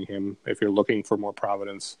following him if you're looking for more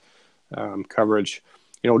Providence coverage.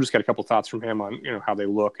 We'll just get a couple thoughts from him on, how they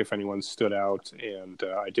look, if anyone stood out. And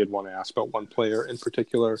I did want to ask about one player in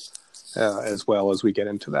particular as well as we get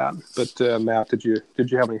into that. But Matt, did you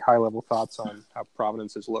have any high level thoughts on how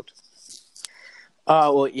Providence has looked?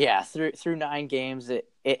 Well, yeah, through 9 games,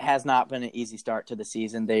 it has not been an easy start to the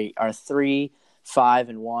season. They are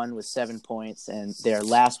 3-5-1 with 7 points, and they're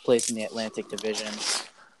last place in the Atlantic Division.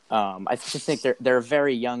 I just think they're a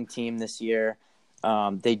very young team this year.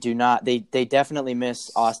 They definitely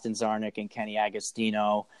miss Austin Zarnik and Kenny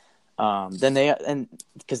Agostino.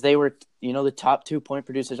 Because they were, the top 2 point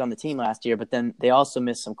producers on the team last year, but then they also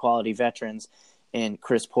missed some quality veterans in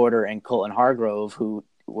Chris Porter and Colton Hargrove, who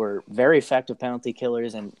were very effective penalty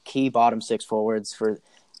killers and key bottom 6 forwards for,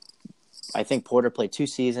 I think Porter played 2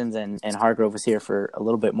 seasons and Hargrove was here for a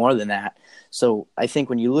little bit more than that. So I think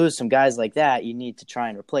when you lose some guys like that, you need to try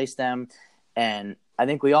and replace them. And I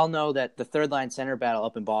think we all know that the third line center battle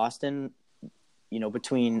up in Boston,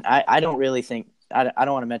 between, I don't really think, I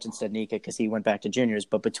don't want to mention Stednica because he went back to juniors,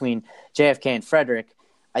 but between JFK and Frederick,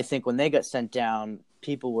 I think when they got sent down,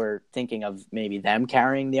 people were thinking of maybe them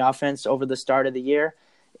carrying the offense over the start of the year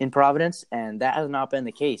in Providence, and that has not been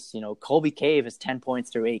the case. Colby Cave has 10 points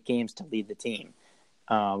through 8 games to lead the team.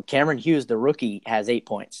 Cameron Hughes, the rookie, has 8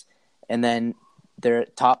 points. And then their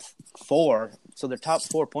top 4, so their top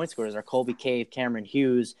 4 point scorers are Colby Cave, Cameron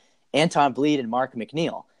Hughes, Anton Bleed, and Mark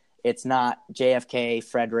McNeil. It's not JFK,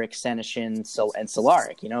 Frederick, Senyshyn, and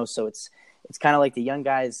Solaric, so it's kind of like the young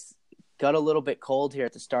guys got a little bit cold here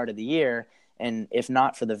at the start of the year, and if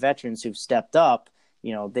not for the veterans who've stepped up,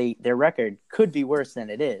 their record could be worse than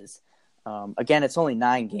it is. Again, it's only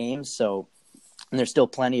 9 games, and there's still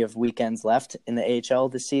plenty of weekends left in the AHL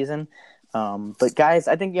this season. But guys,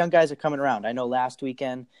 I think young guys are coming around. I know last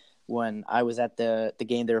weekend when I was at the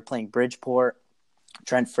game, they were playing Bridgeport.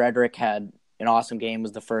 Trent Frederick had an awesome game,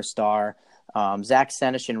 was the first star. Zach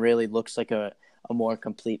Senyshyn really looks like a more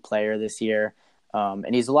complete player this year.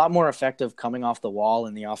 And he's a lot more effective coming off the wall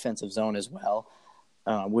in the offensive zone as well,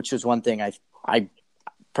 which is one thing I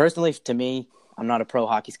personally, to me, I'm not a pro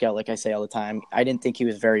hockey scout like I say all the time. I didn't think he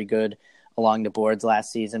was very good along the boards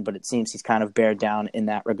last season, but it seems he's kind of bared down in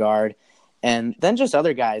that regard. And then just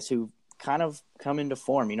other guys who kind of come into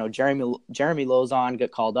form. Jeremy Lozon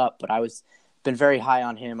got called up, but been very high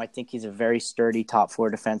on him. I think he's a very sturdy top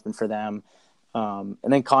 4 defenseman for them. And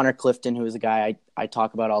then Connor Clifton, who is a guy I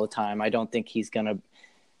talk about all the time. I don't think he's going to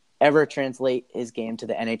ever translate his game to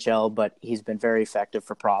the NHL, but he's been very effective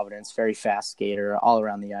for Providence, very fast skater all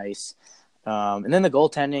around the ice. And then the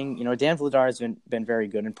goaltending, Dan Vladar has been very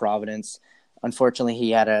good in Providence. Unfortunately,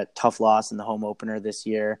 he had a tough loss in the home opener this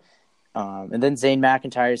year. And then Zane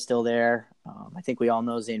McIntyre is still there. I think we all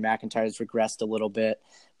know Zane McIntyre's regressed a little bit,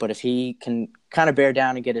 but if he can kind of bear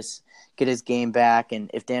down and get his game back,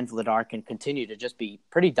 and if Dan Vladar can continue to just be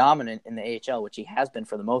pretty dominant in the AHL, which he has been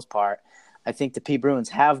for the most part, I think the P Bruins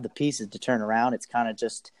have the pieces to turn around. It's kind of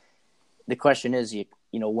just the question is,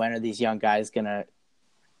 when are these young guys going to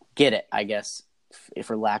get it, I guess,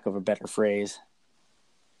 for lack of a better phrase.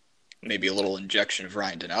 Maybe a little injection of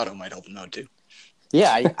Ryan Donato might help him out too.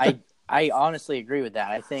 Yeah, I honestly agree with that.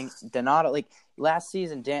 I think Donato, like last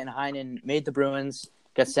season, Danton Heinen made the Bruins,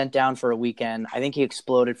 got sent down for a weekend. I think he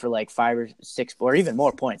exploded for like 5 or 6 or even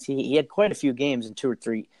more points. He had quite a few games in 2 or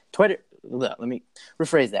 3. Let me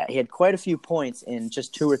rephrase that. He had quite a few points in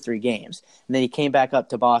just 2 or 3 games, and then he came back up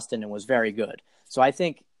to Boston and was very good. So I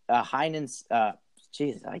think Heinen's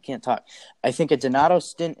I can't talk. I think a Donato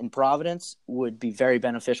stint in Providence would be very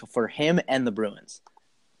beneficial for him and the Bruins.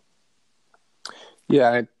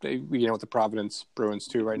 Yeah, with the Providence Bruins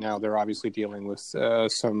too right now, they're obviously dealing with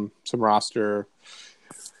some roster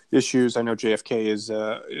issues. I know JFK is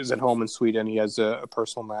at home in Sweden. He has a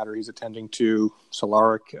personal matter he's attending to.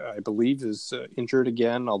 Solaric, I believe, is injured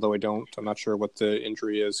again, although I'm not sure what the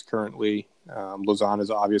injury is currently. Lozon is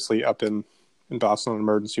obviously up in Boston on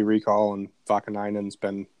emergency recall, and Vakanainen's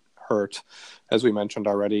been hurt, as we mentioned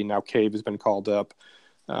already. Now Cave has been called up.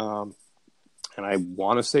 And I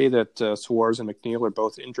want to say that Suarez and McNeil are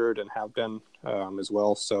both injured and have been as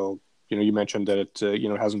well. So, you mentioned that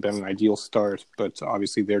it hasn't been an ideal start, but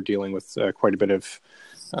obviously they're dealing with quite a bit of,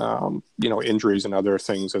 injuries and other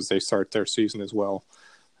things as they start their season as well.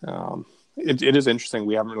 It is interesting.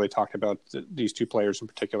 We haven't really talked about these 2 players in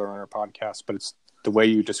particular on our podcast, but it's the way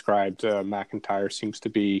you described McIntyre seems to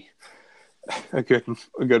be a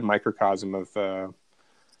good microcosm of,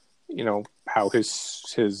 how his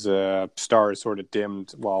star is sort of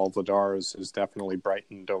dimmed while Vladar's has definitely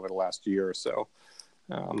brightened over the last year or so.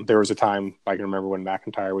 There was a time I can remember when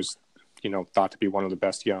McIntyre was thought to be one of the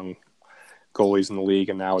best young goalies in the league,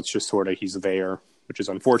 and now it's just sort of he's there, which is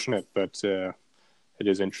unfortunate, but it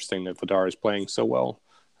is interesting that Vladar is playing so well.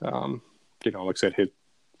 Like I said,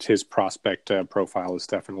 his prospect profile is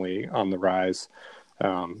definitely on the rise.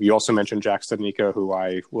 You also mentioned Jack Studnicka, who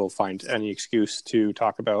I will find any excuse to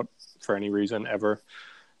talk about for any reason ever.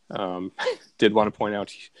 Did want to point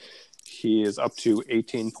out he is up to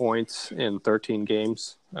 18 points in 13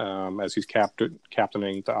 games as he's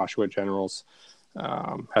captaining the Oshawa Generals.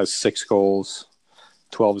 Has 6 goals,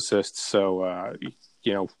 12 assists. So,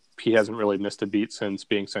 he hasn't really missed a beat since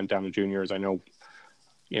being sent down to juniors. I know,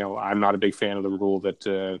 I'm not a big fan of the rule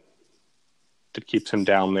that keeps him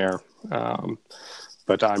down there.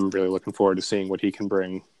 But I'm really looking forward to seeing what he can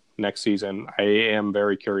bring next season. I am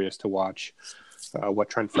very curious to watch what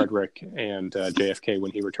Trent Frederick and JFK,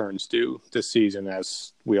 when he returns, do this season.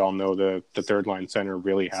 As we all know, the third line center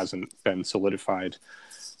really hasn't been solidified,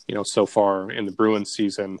 so far in the Bruins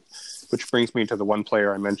season, which brings me to the one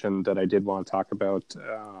player I mentioned that I did want to talk about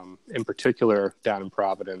in particular down in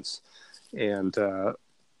Providence. And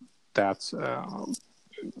that's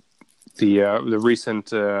the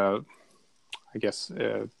recent,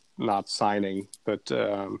 not signing, but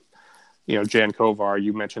Jan Kovar.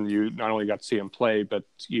 You mentioned you not only got to see him play, but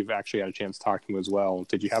you've actually had a chance to talk to him as well.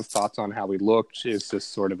 Did you have thoughts on how he looked? Is this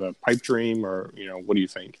sort of a pipe dream, or what do you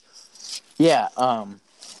think? Yeah.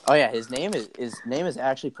 His name is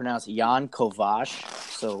actually pronounced Jan Kovash.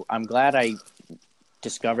 So I'm glad I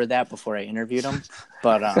discovered that before I interviewed him.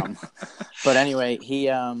 But anyway, he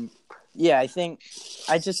I think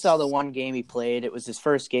I just saw the one game he played. It was his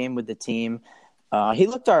first game with the team. He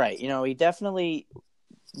looked all right. He definitely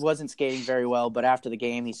wasn't skating very well, but after the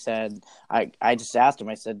game he said, I just asked him,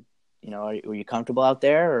 I said, were you comfortable out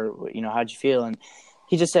there, or how'd you feel? And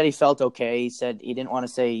he just said he felt okay. He said he didn't want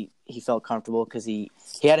to say he felt comfortable because he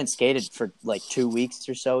hadn't skated for like 2 weeks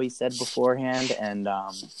or so, he said beforehand. And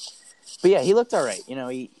but yeah, he looked all right.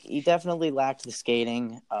 He definitely lacked the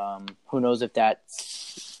skating. Who knows if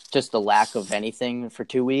that's just the lack of anything for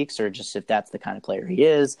 2 weeks, or just if that's the kind of player he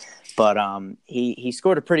is. But he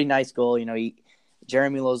scored a pretty nice goal.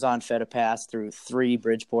 Jeremy Lauzon fed a pass through 3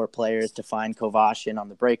 Bridgeport players to find Kovashin on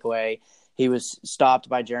the breakaway. He was stopped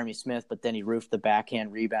by Jeremy Smith, but then he roofed the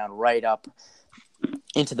backhand rebound right up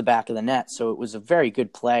into the back of the net. So it was a very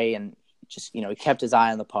good play, and just, he kept his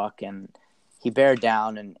eye on the puck, and he bared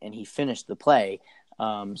down and he finished the play.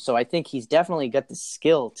 So I think he's definitely got the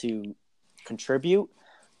skill to contribute.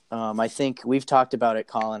 I think we've talked about it,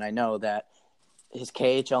 Colin. I know that his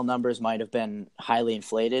KHL numbers might have been highly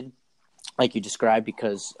inflated, like you described,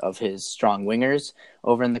 because of his strong wingers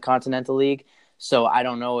over in the Continental League. So I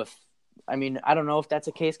don't know if that's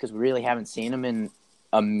a case, because we really haven't seen him in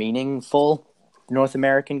a meaningful North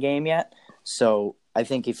American game yet. So I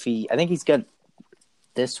think he's got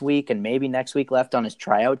this week and maybe next week left on his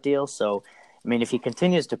tryout deal. So, if he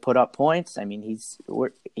continues to put up points,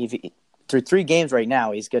 through 3 games right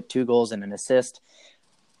now, he's got 2 goals and an assist.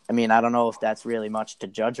 I don't know if that's really much to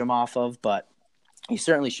judge him off of, but he's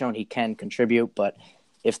certainly shown he can contribute. But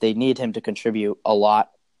if they need him to contribute a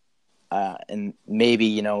lot, and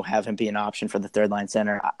maybe, have him be an option for the third line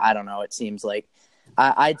center, I don't know. It seems like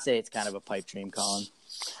I'd say it's kind of a pipe dream, Colin.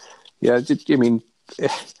 Yeah,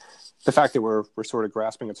 the fact that we're sort of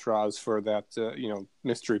grasping at straws for that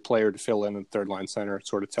mystery player to fill in the third line center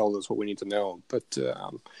sort of tells us what we need to know. But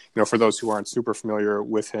for those who aren't super familiar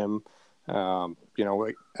with him,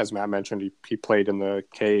 as Matt mentioned, he played in the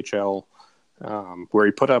KHL,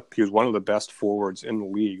 where he was one of the best forwards in the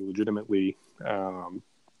league, legitimately.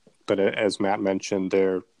 But as Matt mentioned,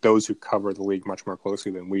 those who cover the league much more closely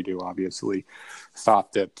than we do, obviously,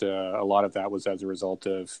 thought that a lot of that was as a result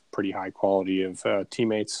of pretty high quality of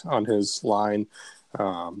teammates on his line.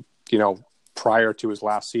 Prior to his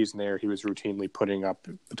last season there, he was routinely putting up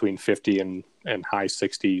between 50 and high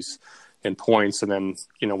 60s in points. And then,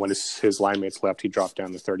 when his line mates left, he dropped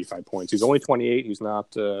down to 35 points. He's only 28. He's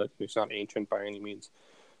not ancient by any means,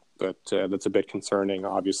 but that's a bit concerning,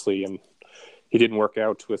 obviously. And he didn't work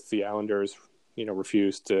out with the Islanders,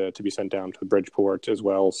 refused to be sent down to Bridgeport as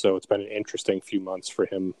well. So it's been an interesting few months for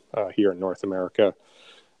him here in North America.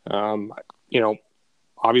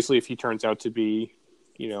 Obviously if he turns out to be,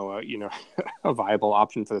 a viable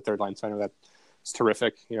option for the third line center, that's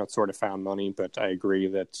terrific. It's sort of found money, but I agree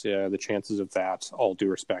that the chances of that, all due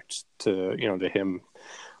respect to him,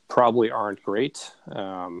 probably aren't great,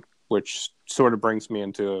 which sort of brings me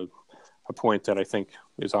into a point that I think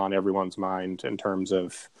is on everyone's mind in terms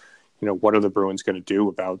of, what are the Bruins going to do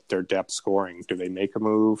about their depth scoring? Do they make a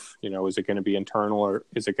move? Is it going to be internal, or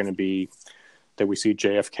is it going to be that we see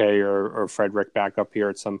JFK or Frederick back up here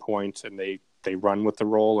at some point and they run with the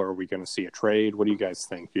role, or are we going to see a trade? What do you guys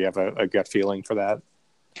think? Do you have a gut feeling for that?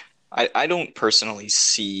 I don't personally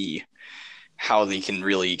see how they can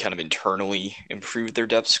really kind of internally improve their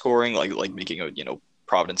depth scoring, like making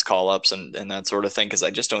Providence call-ups and that sort of thing, because I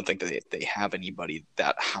just don't think that they have anybody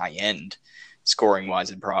that high-end scoring-wise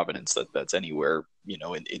in Providence that's anywhere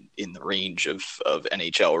in the range of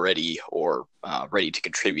NHL ready or ready to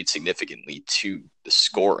contribute significantly to the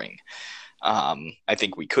scoring. I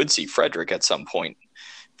think we could see Frederick at some point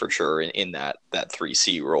for sure in that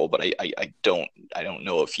 3C role, but I don't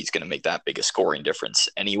know if he's going to make that big a scoring difference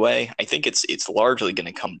anyway. I think it's largely going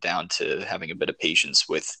to come down to having a bit of patience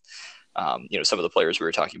with some of the players we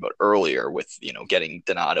were talking about earlier, with getting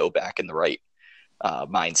Donato back in the right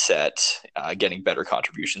mindset, getting better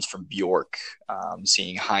contributions from Bjork,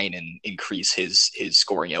 seeing Heinen increase his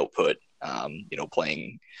scoring output,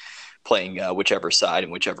 playing whichever side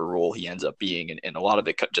and whichever role he ends up being. And a lot of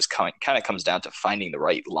it just kind of comes down to finding the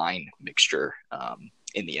right line mixture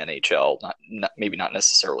in the NHL, maybe not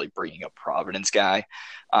necessarily bringing a Providence guy.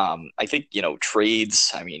 I think,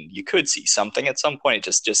 trades, I mean, you could see something at some point. It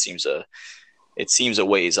just seems a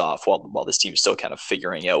ways off while this team's still kind of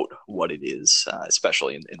figuring out what it is,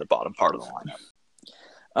 especially in the bottom part of the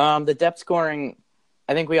lineup. The depth scoring,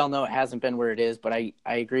 I think we all know it hasn't been where it is, but I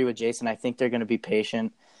agree with Jason. I think they're going to be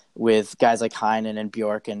patient with guys like Heinen and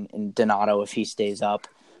Bjork and Donato if he stays up.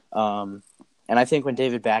 And I think when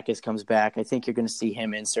David Backes comes back, I think you're going to see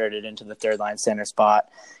him inserted into the third line center spot,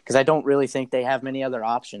 because I don't really think they have many other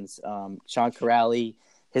options. Sean Kuraly,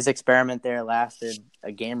 his experiment there lasted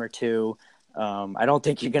a game or two. I don't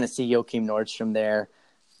think you're going to see Joachim Nordstrom there.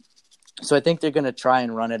 So I think they're going to try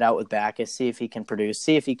and run it out with Backes, see if he can produce,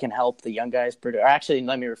 see if he can help the young guys produce. Or actually,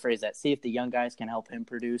 let me rephrase that. See if the young guys can help him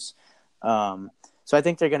produce. So I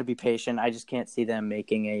think they're going to be patient. I just can't see them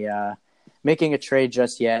making a trade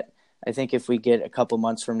just yet. I think if we get a couple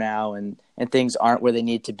months from now and things aren't where they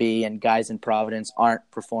need to be and guys in Providence aren't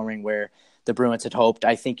performing where the Bruins had hoped,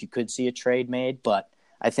 I think you could see a trade made. But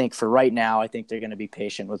I think for right now, I think they're going to be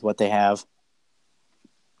patient with what they have.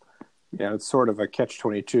 Yeah, it's sort of a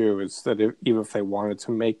catch-22 is that even if they wanted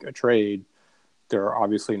to make a trade, they're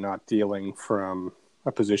obviously not dealing from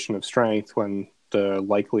a position of strength when the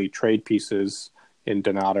likely trade pieces in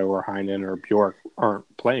Donato or Heinen or Bjork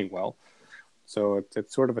aren't playing well. So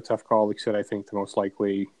it's sort of a tough call. Like I said, I think the most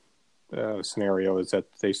likely scenario is that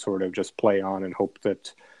they sort of just play on and hope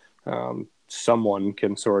that someone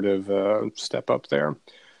can sort of step up there.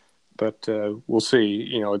 But we'll see.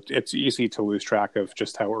 It's easy to lose track of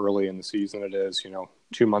just how early in the season it is.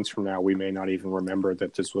 2 months from now, we may not even remember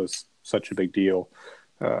that this was such a big deal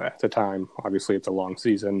at the time. Obviously, it's a long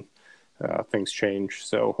season. Things change.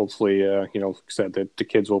 So hopefully, said that the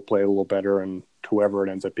kids will play a little better, and whoever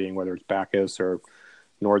it ends up being, whether it's Backes or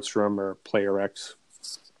Nordstrom or Player X,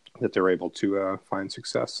 that they're able to find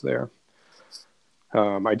success there.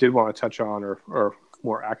 I did want to touch on, or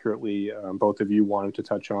more accurately, both of you wanted to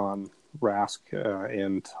touch on Rask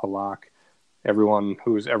and Halak. Everyone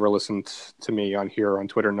who's ever listened to me on here on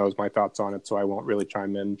Twitter knows my thoughts on it, so I won't really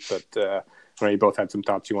chime in. But I know you both had some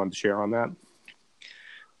thoughts you wanted to share on that.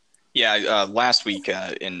 Yeah, last week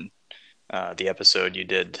in the episode you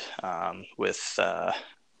did with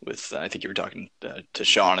I think you were talking to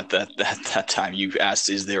Sean at that time. You asked,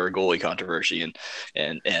 "Is there a goalie controversy?"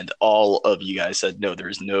 And all of you guys said, "No, there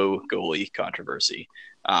is no goalie controversy."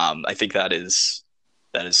 I think that is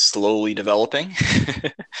slowly developing,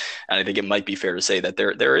 and I think it might be fair to say that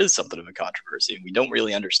there is something of a controversy. We don't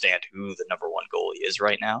really understand who the number one goalie is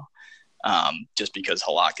right now. Just because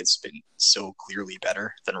Halak has been so clearly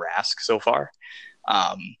better than Rask so far.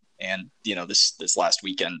 And this last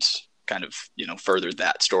weekend kind of, furthered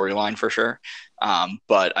that storyline for sure.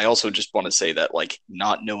 But I also just want to say that, like,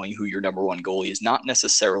 not knowing who your number one goalie is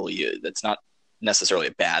that's not necessarily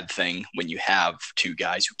a bad thing when you have two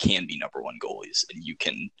guys who can be number one goalies, and you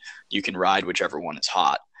can ride whichever one is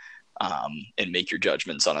hot, and make your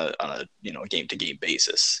judgments on a game to game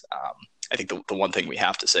basis. I think the one thing we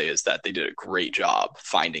have to say is that they did a great job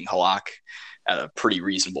finding Halak at a pretty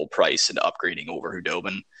reasonable price and upgrading over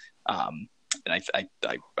Hudobin. And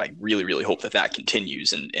I really, really hope that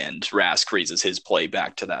continues and Rask raises his play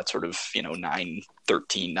back to that sort of,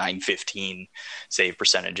 913, 915 save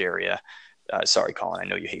percentage area. Sorry, Colin, I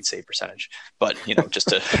know you hate save percentage, but, just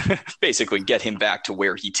to basically get him back to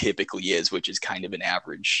where he typically is, which is kind of an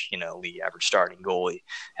average, league average starting goalie.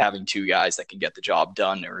 Having two guys that can get the job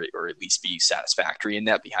done or at least be satisfactory in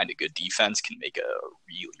that behind a good defense can make a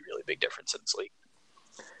really, really big difference in this league.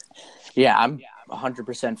 Yeah, I'm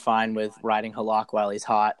 100% fine with riding Halak while he's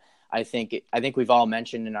hot. I think we've all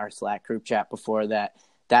mentioned in our Slack group chat before that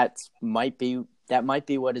might be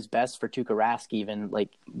what is best for Tuukka Rask. Even like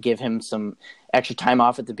give him some extra time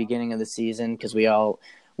off at the beginning of the season, because we all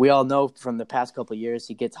know from the past couple of years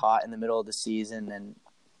he gets hot in the middle of the season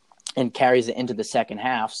and carries it into the second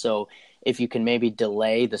half. So if you can maybe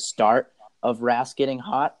delay the start of Rask getting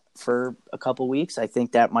hot for a couple weeks, I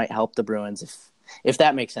think that might help the Bruins, if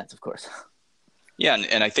that makes sense, of course. Yeah,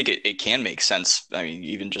 and I think it can make sense. I mean,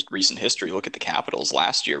 even just recent history, look at the Capitals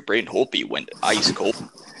last year. Braden Holtby went ice cold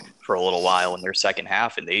for a little while in their second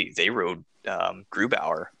half, and they rode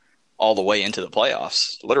Grubauer all the way into the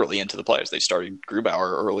playoffs, literally into the playoffs. They started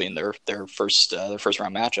Grubauer early in their first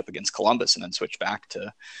round matchup against Columbus, and then switched back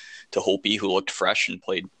to Holtby, who looked fresh and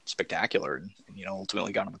played spectacular, and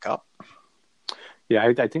ultimately got him a cup. Yeah,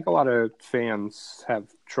 I think a lot of fans have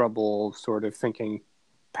trouble sort of thinking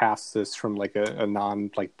past this from like a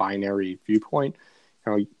non-binary viewpoint.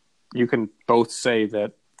 You can both say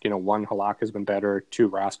that, one, Halak has been better, two,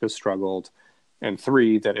 Rask has struggled, and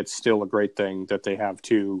three, that it's still a great thing that they have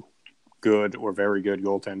two good or very good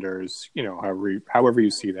goaltenders, however you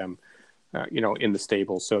see them, in the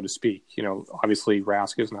stable, so to speak. Obviously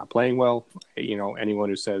Rask is not playing well. Anyone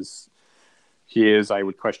who says he is, I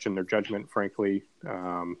would question their judgment, frankly.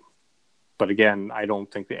 But again, I don't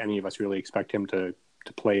think that any of us really expect him to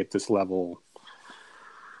play at this level,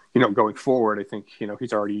 going forward. I think,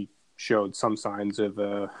 he's already showed some signs of,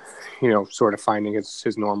 sort of finding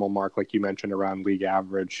his normal mark, like you mentioned, around league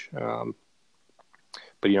average.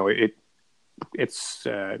 But, it's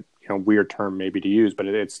weird term maybe to use, but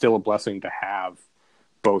it's still a blessing to have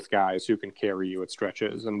both guys who can carry you at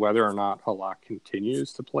stretches. And whether or not Halak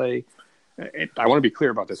continues to play, I want to be clear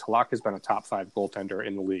about this. Halak has been a top 5 goaltender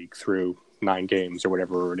in the league through 9 games or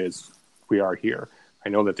whatever it is we are here. I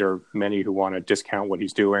know that there are many who want to discount what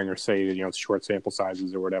he's doing or say that, it's short sample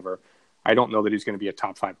sizes or whatever. I don't know that he's going to be a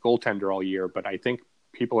top 5 goaltender all year, but I think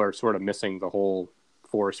people are sort of missing the whole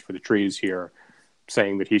forest for the trees here,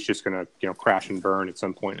 saying that he's just going to, crash and burn at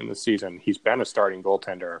some point in the season. He's been a starting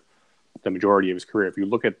goaltender the majority of his career. If you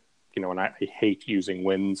look at, and I hate using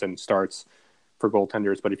wins and starts for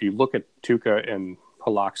goaltenders, but if you look at Tuukka and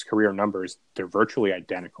Halak's career numbers, they're virtually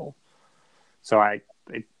identical. So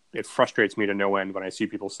it frustrates me to no end when I see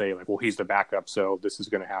people say, like, well, he's the backup, so this is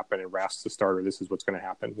going to happen, and Rask's the starter, this is what's going to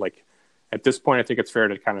happen. Like, at this point, I think it's fair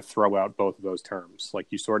to kind of throw out both of those terms. Like,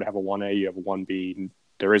 you sort of have a 1A, you have a 1B, and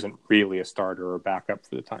there isn't really a starter or backup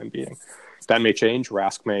for the time being. That may change.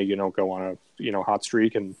 Rask may, go on a, hot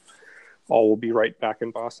streak, and all will be right back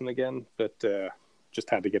in Boston again. But just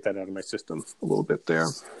had to get that out of my system a little bit there.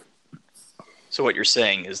 So what you're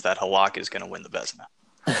saying is that Halak is going to win the Vezina.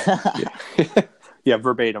 Yeah. Yeah,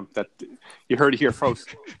 verbatim. That you heard it here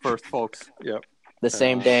first, folks. Yep. The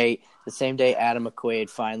same day Adam McQuaid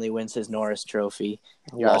finally wins his Norris Trophy.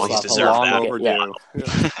 Well, he's deserved that. Overdue.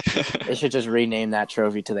 Yeah. They should just rename that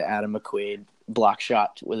trophy to the Adam McQuaid block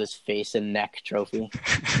shot with his face and neck trophy.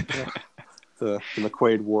 Yeah. The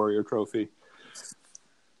McQuaid Warrior Trophy.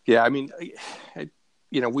 Yeah, I mean,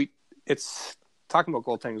 it's talking about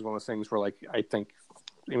goaltending is one of those things where, like, I think,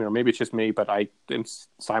 maybe it's just me, but I am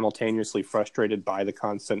simultaneously frustrated by the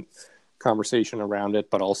constant conversation around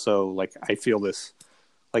it, but also, like, I feel this,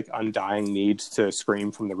 like, undying need to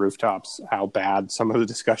scream from the rooftops how bad some of the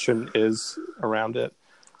discussion is around it.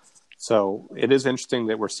 So it is interesting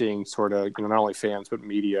that we're seeing sort of, not only fans, but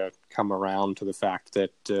media come around to the fact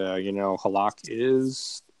that, Halak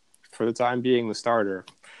is, for the time being, the starter.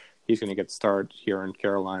 He's going to get the start here in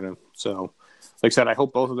Carolina. So, like I said, I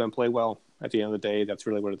hope both of them play well. At the end of the day, that's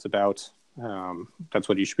really what it's about. That's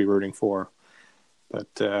what you should be rooting for. But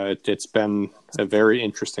it's been a very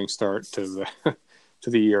interesting start to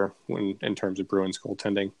the year in terms of Bruins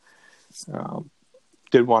goaltending.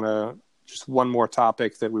 Did want to just one more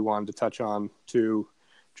topic that we wanted to touch on too,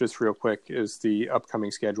 just real quick, is the upcoming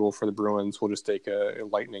schedule for the Bruins. We'll just take a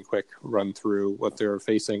lightning quick run through what they're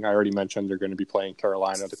facing. I already mentioned they're going to be playing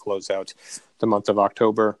Carolina to close out the month of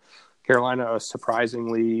October. Carolina is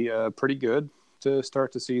surprisingly pretty good to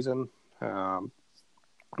start the season. They're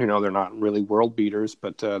not really world beaters,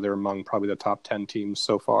 but they're among probably the top 10 teams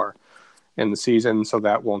so far in the season. So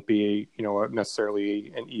that won't be,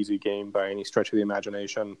 necessarily an easy game by any stretch of the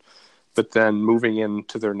imagination. But then moving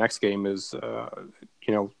into their next game is,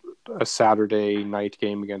 a Saturday night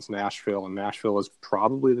game against Nashville. And Nashville is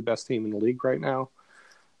probably the best team in the league right now.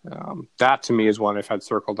 That to me is one I've had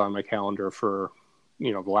circled on my calendar for,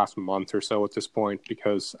 the last month or so at this point,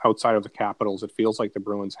 because outside of the Capitals, it feels like the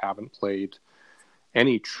Bruins haven't played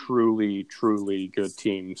any truly, truly good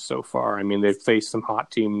teams so far. I mean, they've faced some hot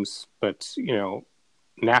teams, but,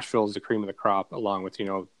 Nashville is the cream of the crop, along with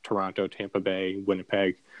Toronto, Tampa Bay,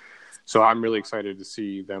 Winnipeg. So I'm really excited to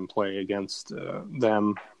see them play against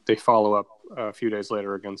them. They follow up a few days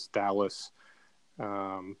later against Dallas,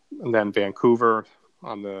 and then Vancouver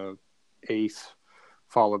on the 8th,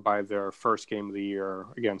 followed by their first game of the year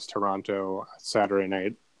against Toronto Saturday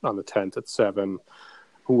night on the 10th at 7,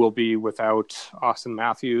 who will be without Austin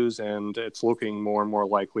Matthews, and it's looking more and more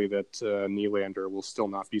likely that Nylander will still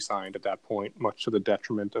not be signed at that point, much to the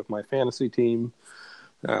detriment of my fantasy team.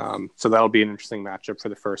 So that'll be an interesting matchup for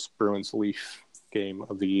the first Bruins-Leaf game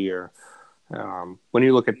of the year. When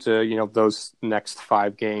you look at those next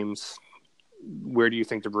 5 games, where do you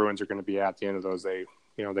think the Bruins are going to be at the end of those? They're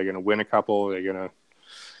going to win a couple. They're going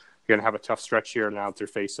to have a tough stretch here now that they're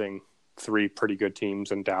facing 3 pretty good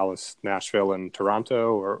teams in Dallas, Nashville, and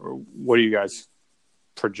Toronto. Or what are you guys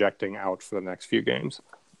projecting out for the next few games?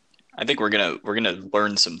 I think we're gonna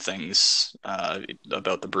learn some things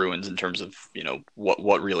about the Bruins in terms of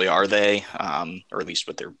what really are they, or at least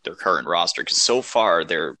with their current roster. Because so far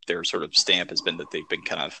their sort of stamp has been that they've been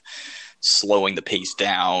kind of slowing the pace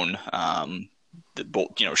down.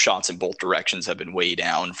 Shots in both directions have been way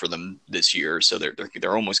down for them this year, so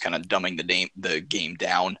they're almost kind of dumbing the game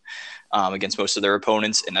down against most of their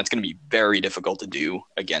opponents, and that's going to be very difficult to do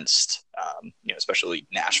against especially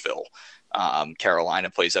Nashville. Carolina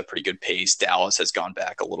plays at pretty good pace. Dallas has gone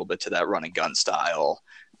back a little bit to that run and gun style.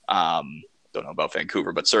 Don't know about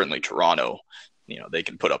Vancouver, but certainly Toronto, they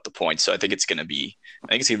can put up the points. So I think it's going to be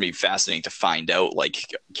fascinating to find out,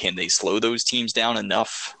 can they slow those teams down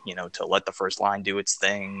enough, to let the first line do its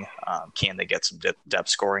thing? Can they get some depth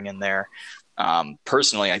scoring in there?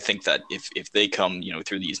 Personally, I think that if they come,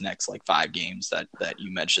 through these next 5 games that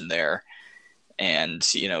you mentioned there, and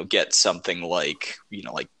get something like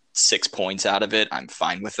 6 points out of it, I'm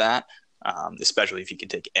fine with that. Especially if you can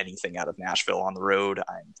take anything out of Nashville on the road,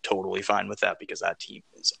 I'm totally fine with that because that team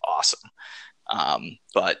is awesome.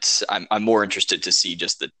 But I'm more interested to see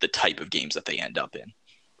just the type of games that they end up in.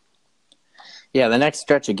 Yeah, the next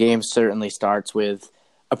stretch of games certainly starts with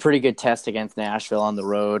a pretty good test against Nashville on the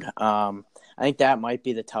road. I think that might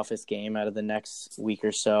be the toughest game out of the next week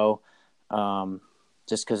or so.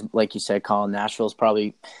 Just because, like you said, Colin, Nashville is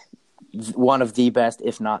probably one of the best,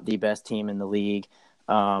 if not the best team in the league.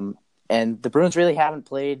 And the Bruins really haven't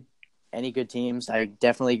played any good teams. I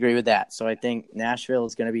definitely agree with that. So I think Nashville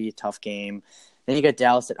is going to be a tough game. Then you got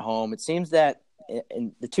Dallas at home. It seems that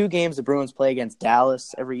in the 2 games the Bruins play against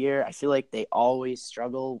Dallas every year, I feel like they always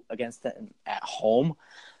struggle against them at home.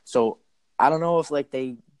 So I don't know if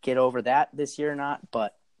they get over that this year or not,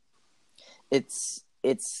 but it's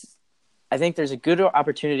I think there's a good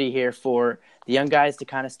opportunity here for the young guys to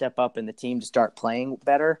kind of step up and the team to start playing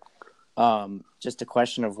better. Just a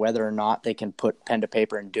question of whether or not they can put pen to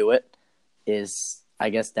paper and do it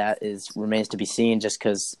remains to be seen, just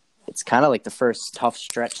because it's kind of like the first tough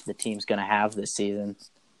stretch the team's going to have this season.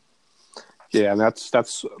 Yeah, and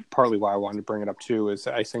that's partly why I wanted to bring it up too, is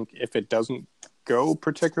I think if it doesn't go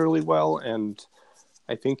particularly well, and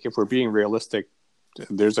I think if we're being realistic,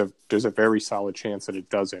 there's a very solid chance that it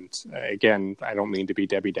doesn't. Again, I don't mean to be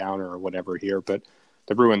Debbie Downer or whatever here, but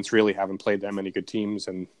the Bruins really haven't played that many good teams,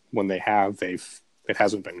 and when they have, it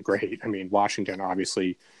hasn't been great. I mean, Washington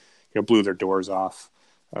obviously, blew their doors off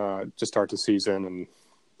to start the season, and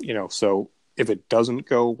so if it doesn't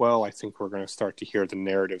go well, I think we're going to start to hear the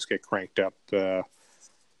narratives get cranked up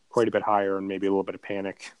quite a bit higher, and maybe a little bit of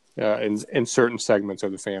panic in certain segments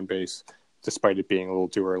of the fan base, despite it being a little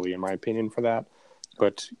too early, in my opinion, for that.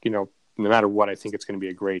 But, no matter what, I think it's going to be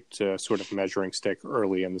a great sort of measuring stick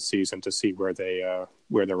early in the season to see where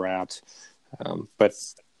they're at. But,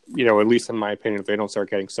 at least in my opinion, if they don't start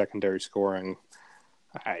getting secondary scoring,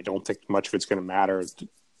 I don't think much of it's going to matter.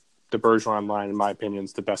 The Bergeron line, in my opinion,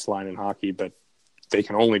 is the best line in hockey, but they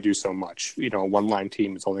can only do so much. A one-line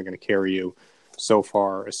team is only going to carry you so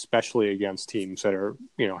far, especially against teams that are,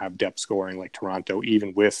 have depth scoring like Toronto,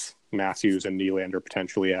 even with Matthews and Nylander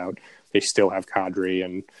potentially out. They still have Kadri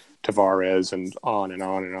and Tavares and on and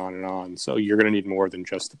on and on and on. So you're going to need more than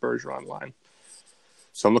just the Bergeron line.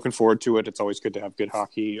 So I'm looking forward to it. It's always good to have good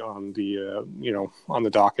hockey on the, on the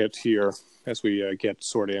docket here as we get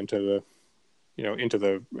sort of into the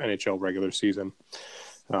NHL regular season.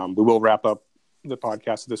 We will wrap up the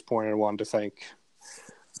podcast at this point. I wanted to thank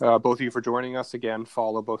both of you for joining us again.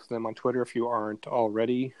 Follow both of them on Twitter if you aren't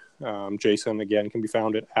already. Jason, again, can be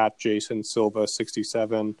found at Jason Silva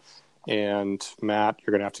 67. And Matt,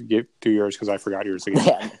 you're going to have to do yours because I forgot yours again.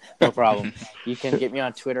 Yeah, no problem. You can get me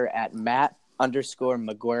on Twitter at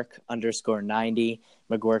Matt_McGuirk_90.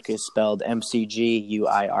 McGuirk is spelled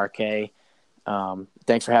McGuirk.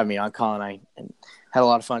 thanks for having me on, Colin. I had a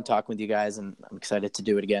lot of fun talking with you guys, and I'm excited to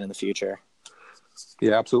do it again in the future.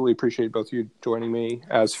 Yeah, absolutely. Appreciate both of you joining me.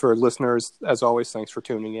 As for listeners, as always, thanks for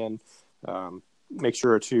tuning in. Make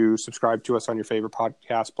sure to subscribe to us on your favorite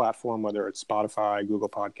podcast platform, whether it's Spotify, Google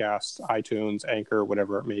Podcasts, iTunes, Anchor,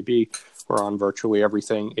 whatever it may be. We're on virtually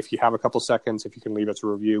everything. If you have a couple seconds, if you can leave us a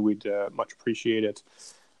review, we'd much appreciate it.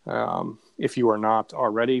 If you are not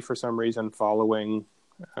already, for some reason, following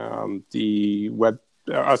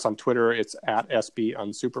us on Twitter, it's at SB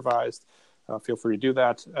Unsupervised. Feel free to do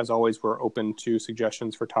that. As always, we're open to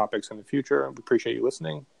suggestions for topics in the future. We appreciate you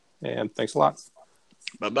listening, and thanks a lot.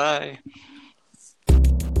 Bye-bye.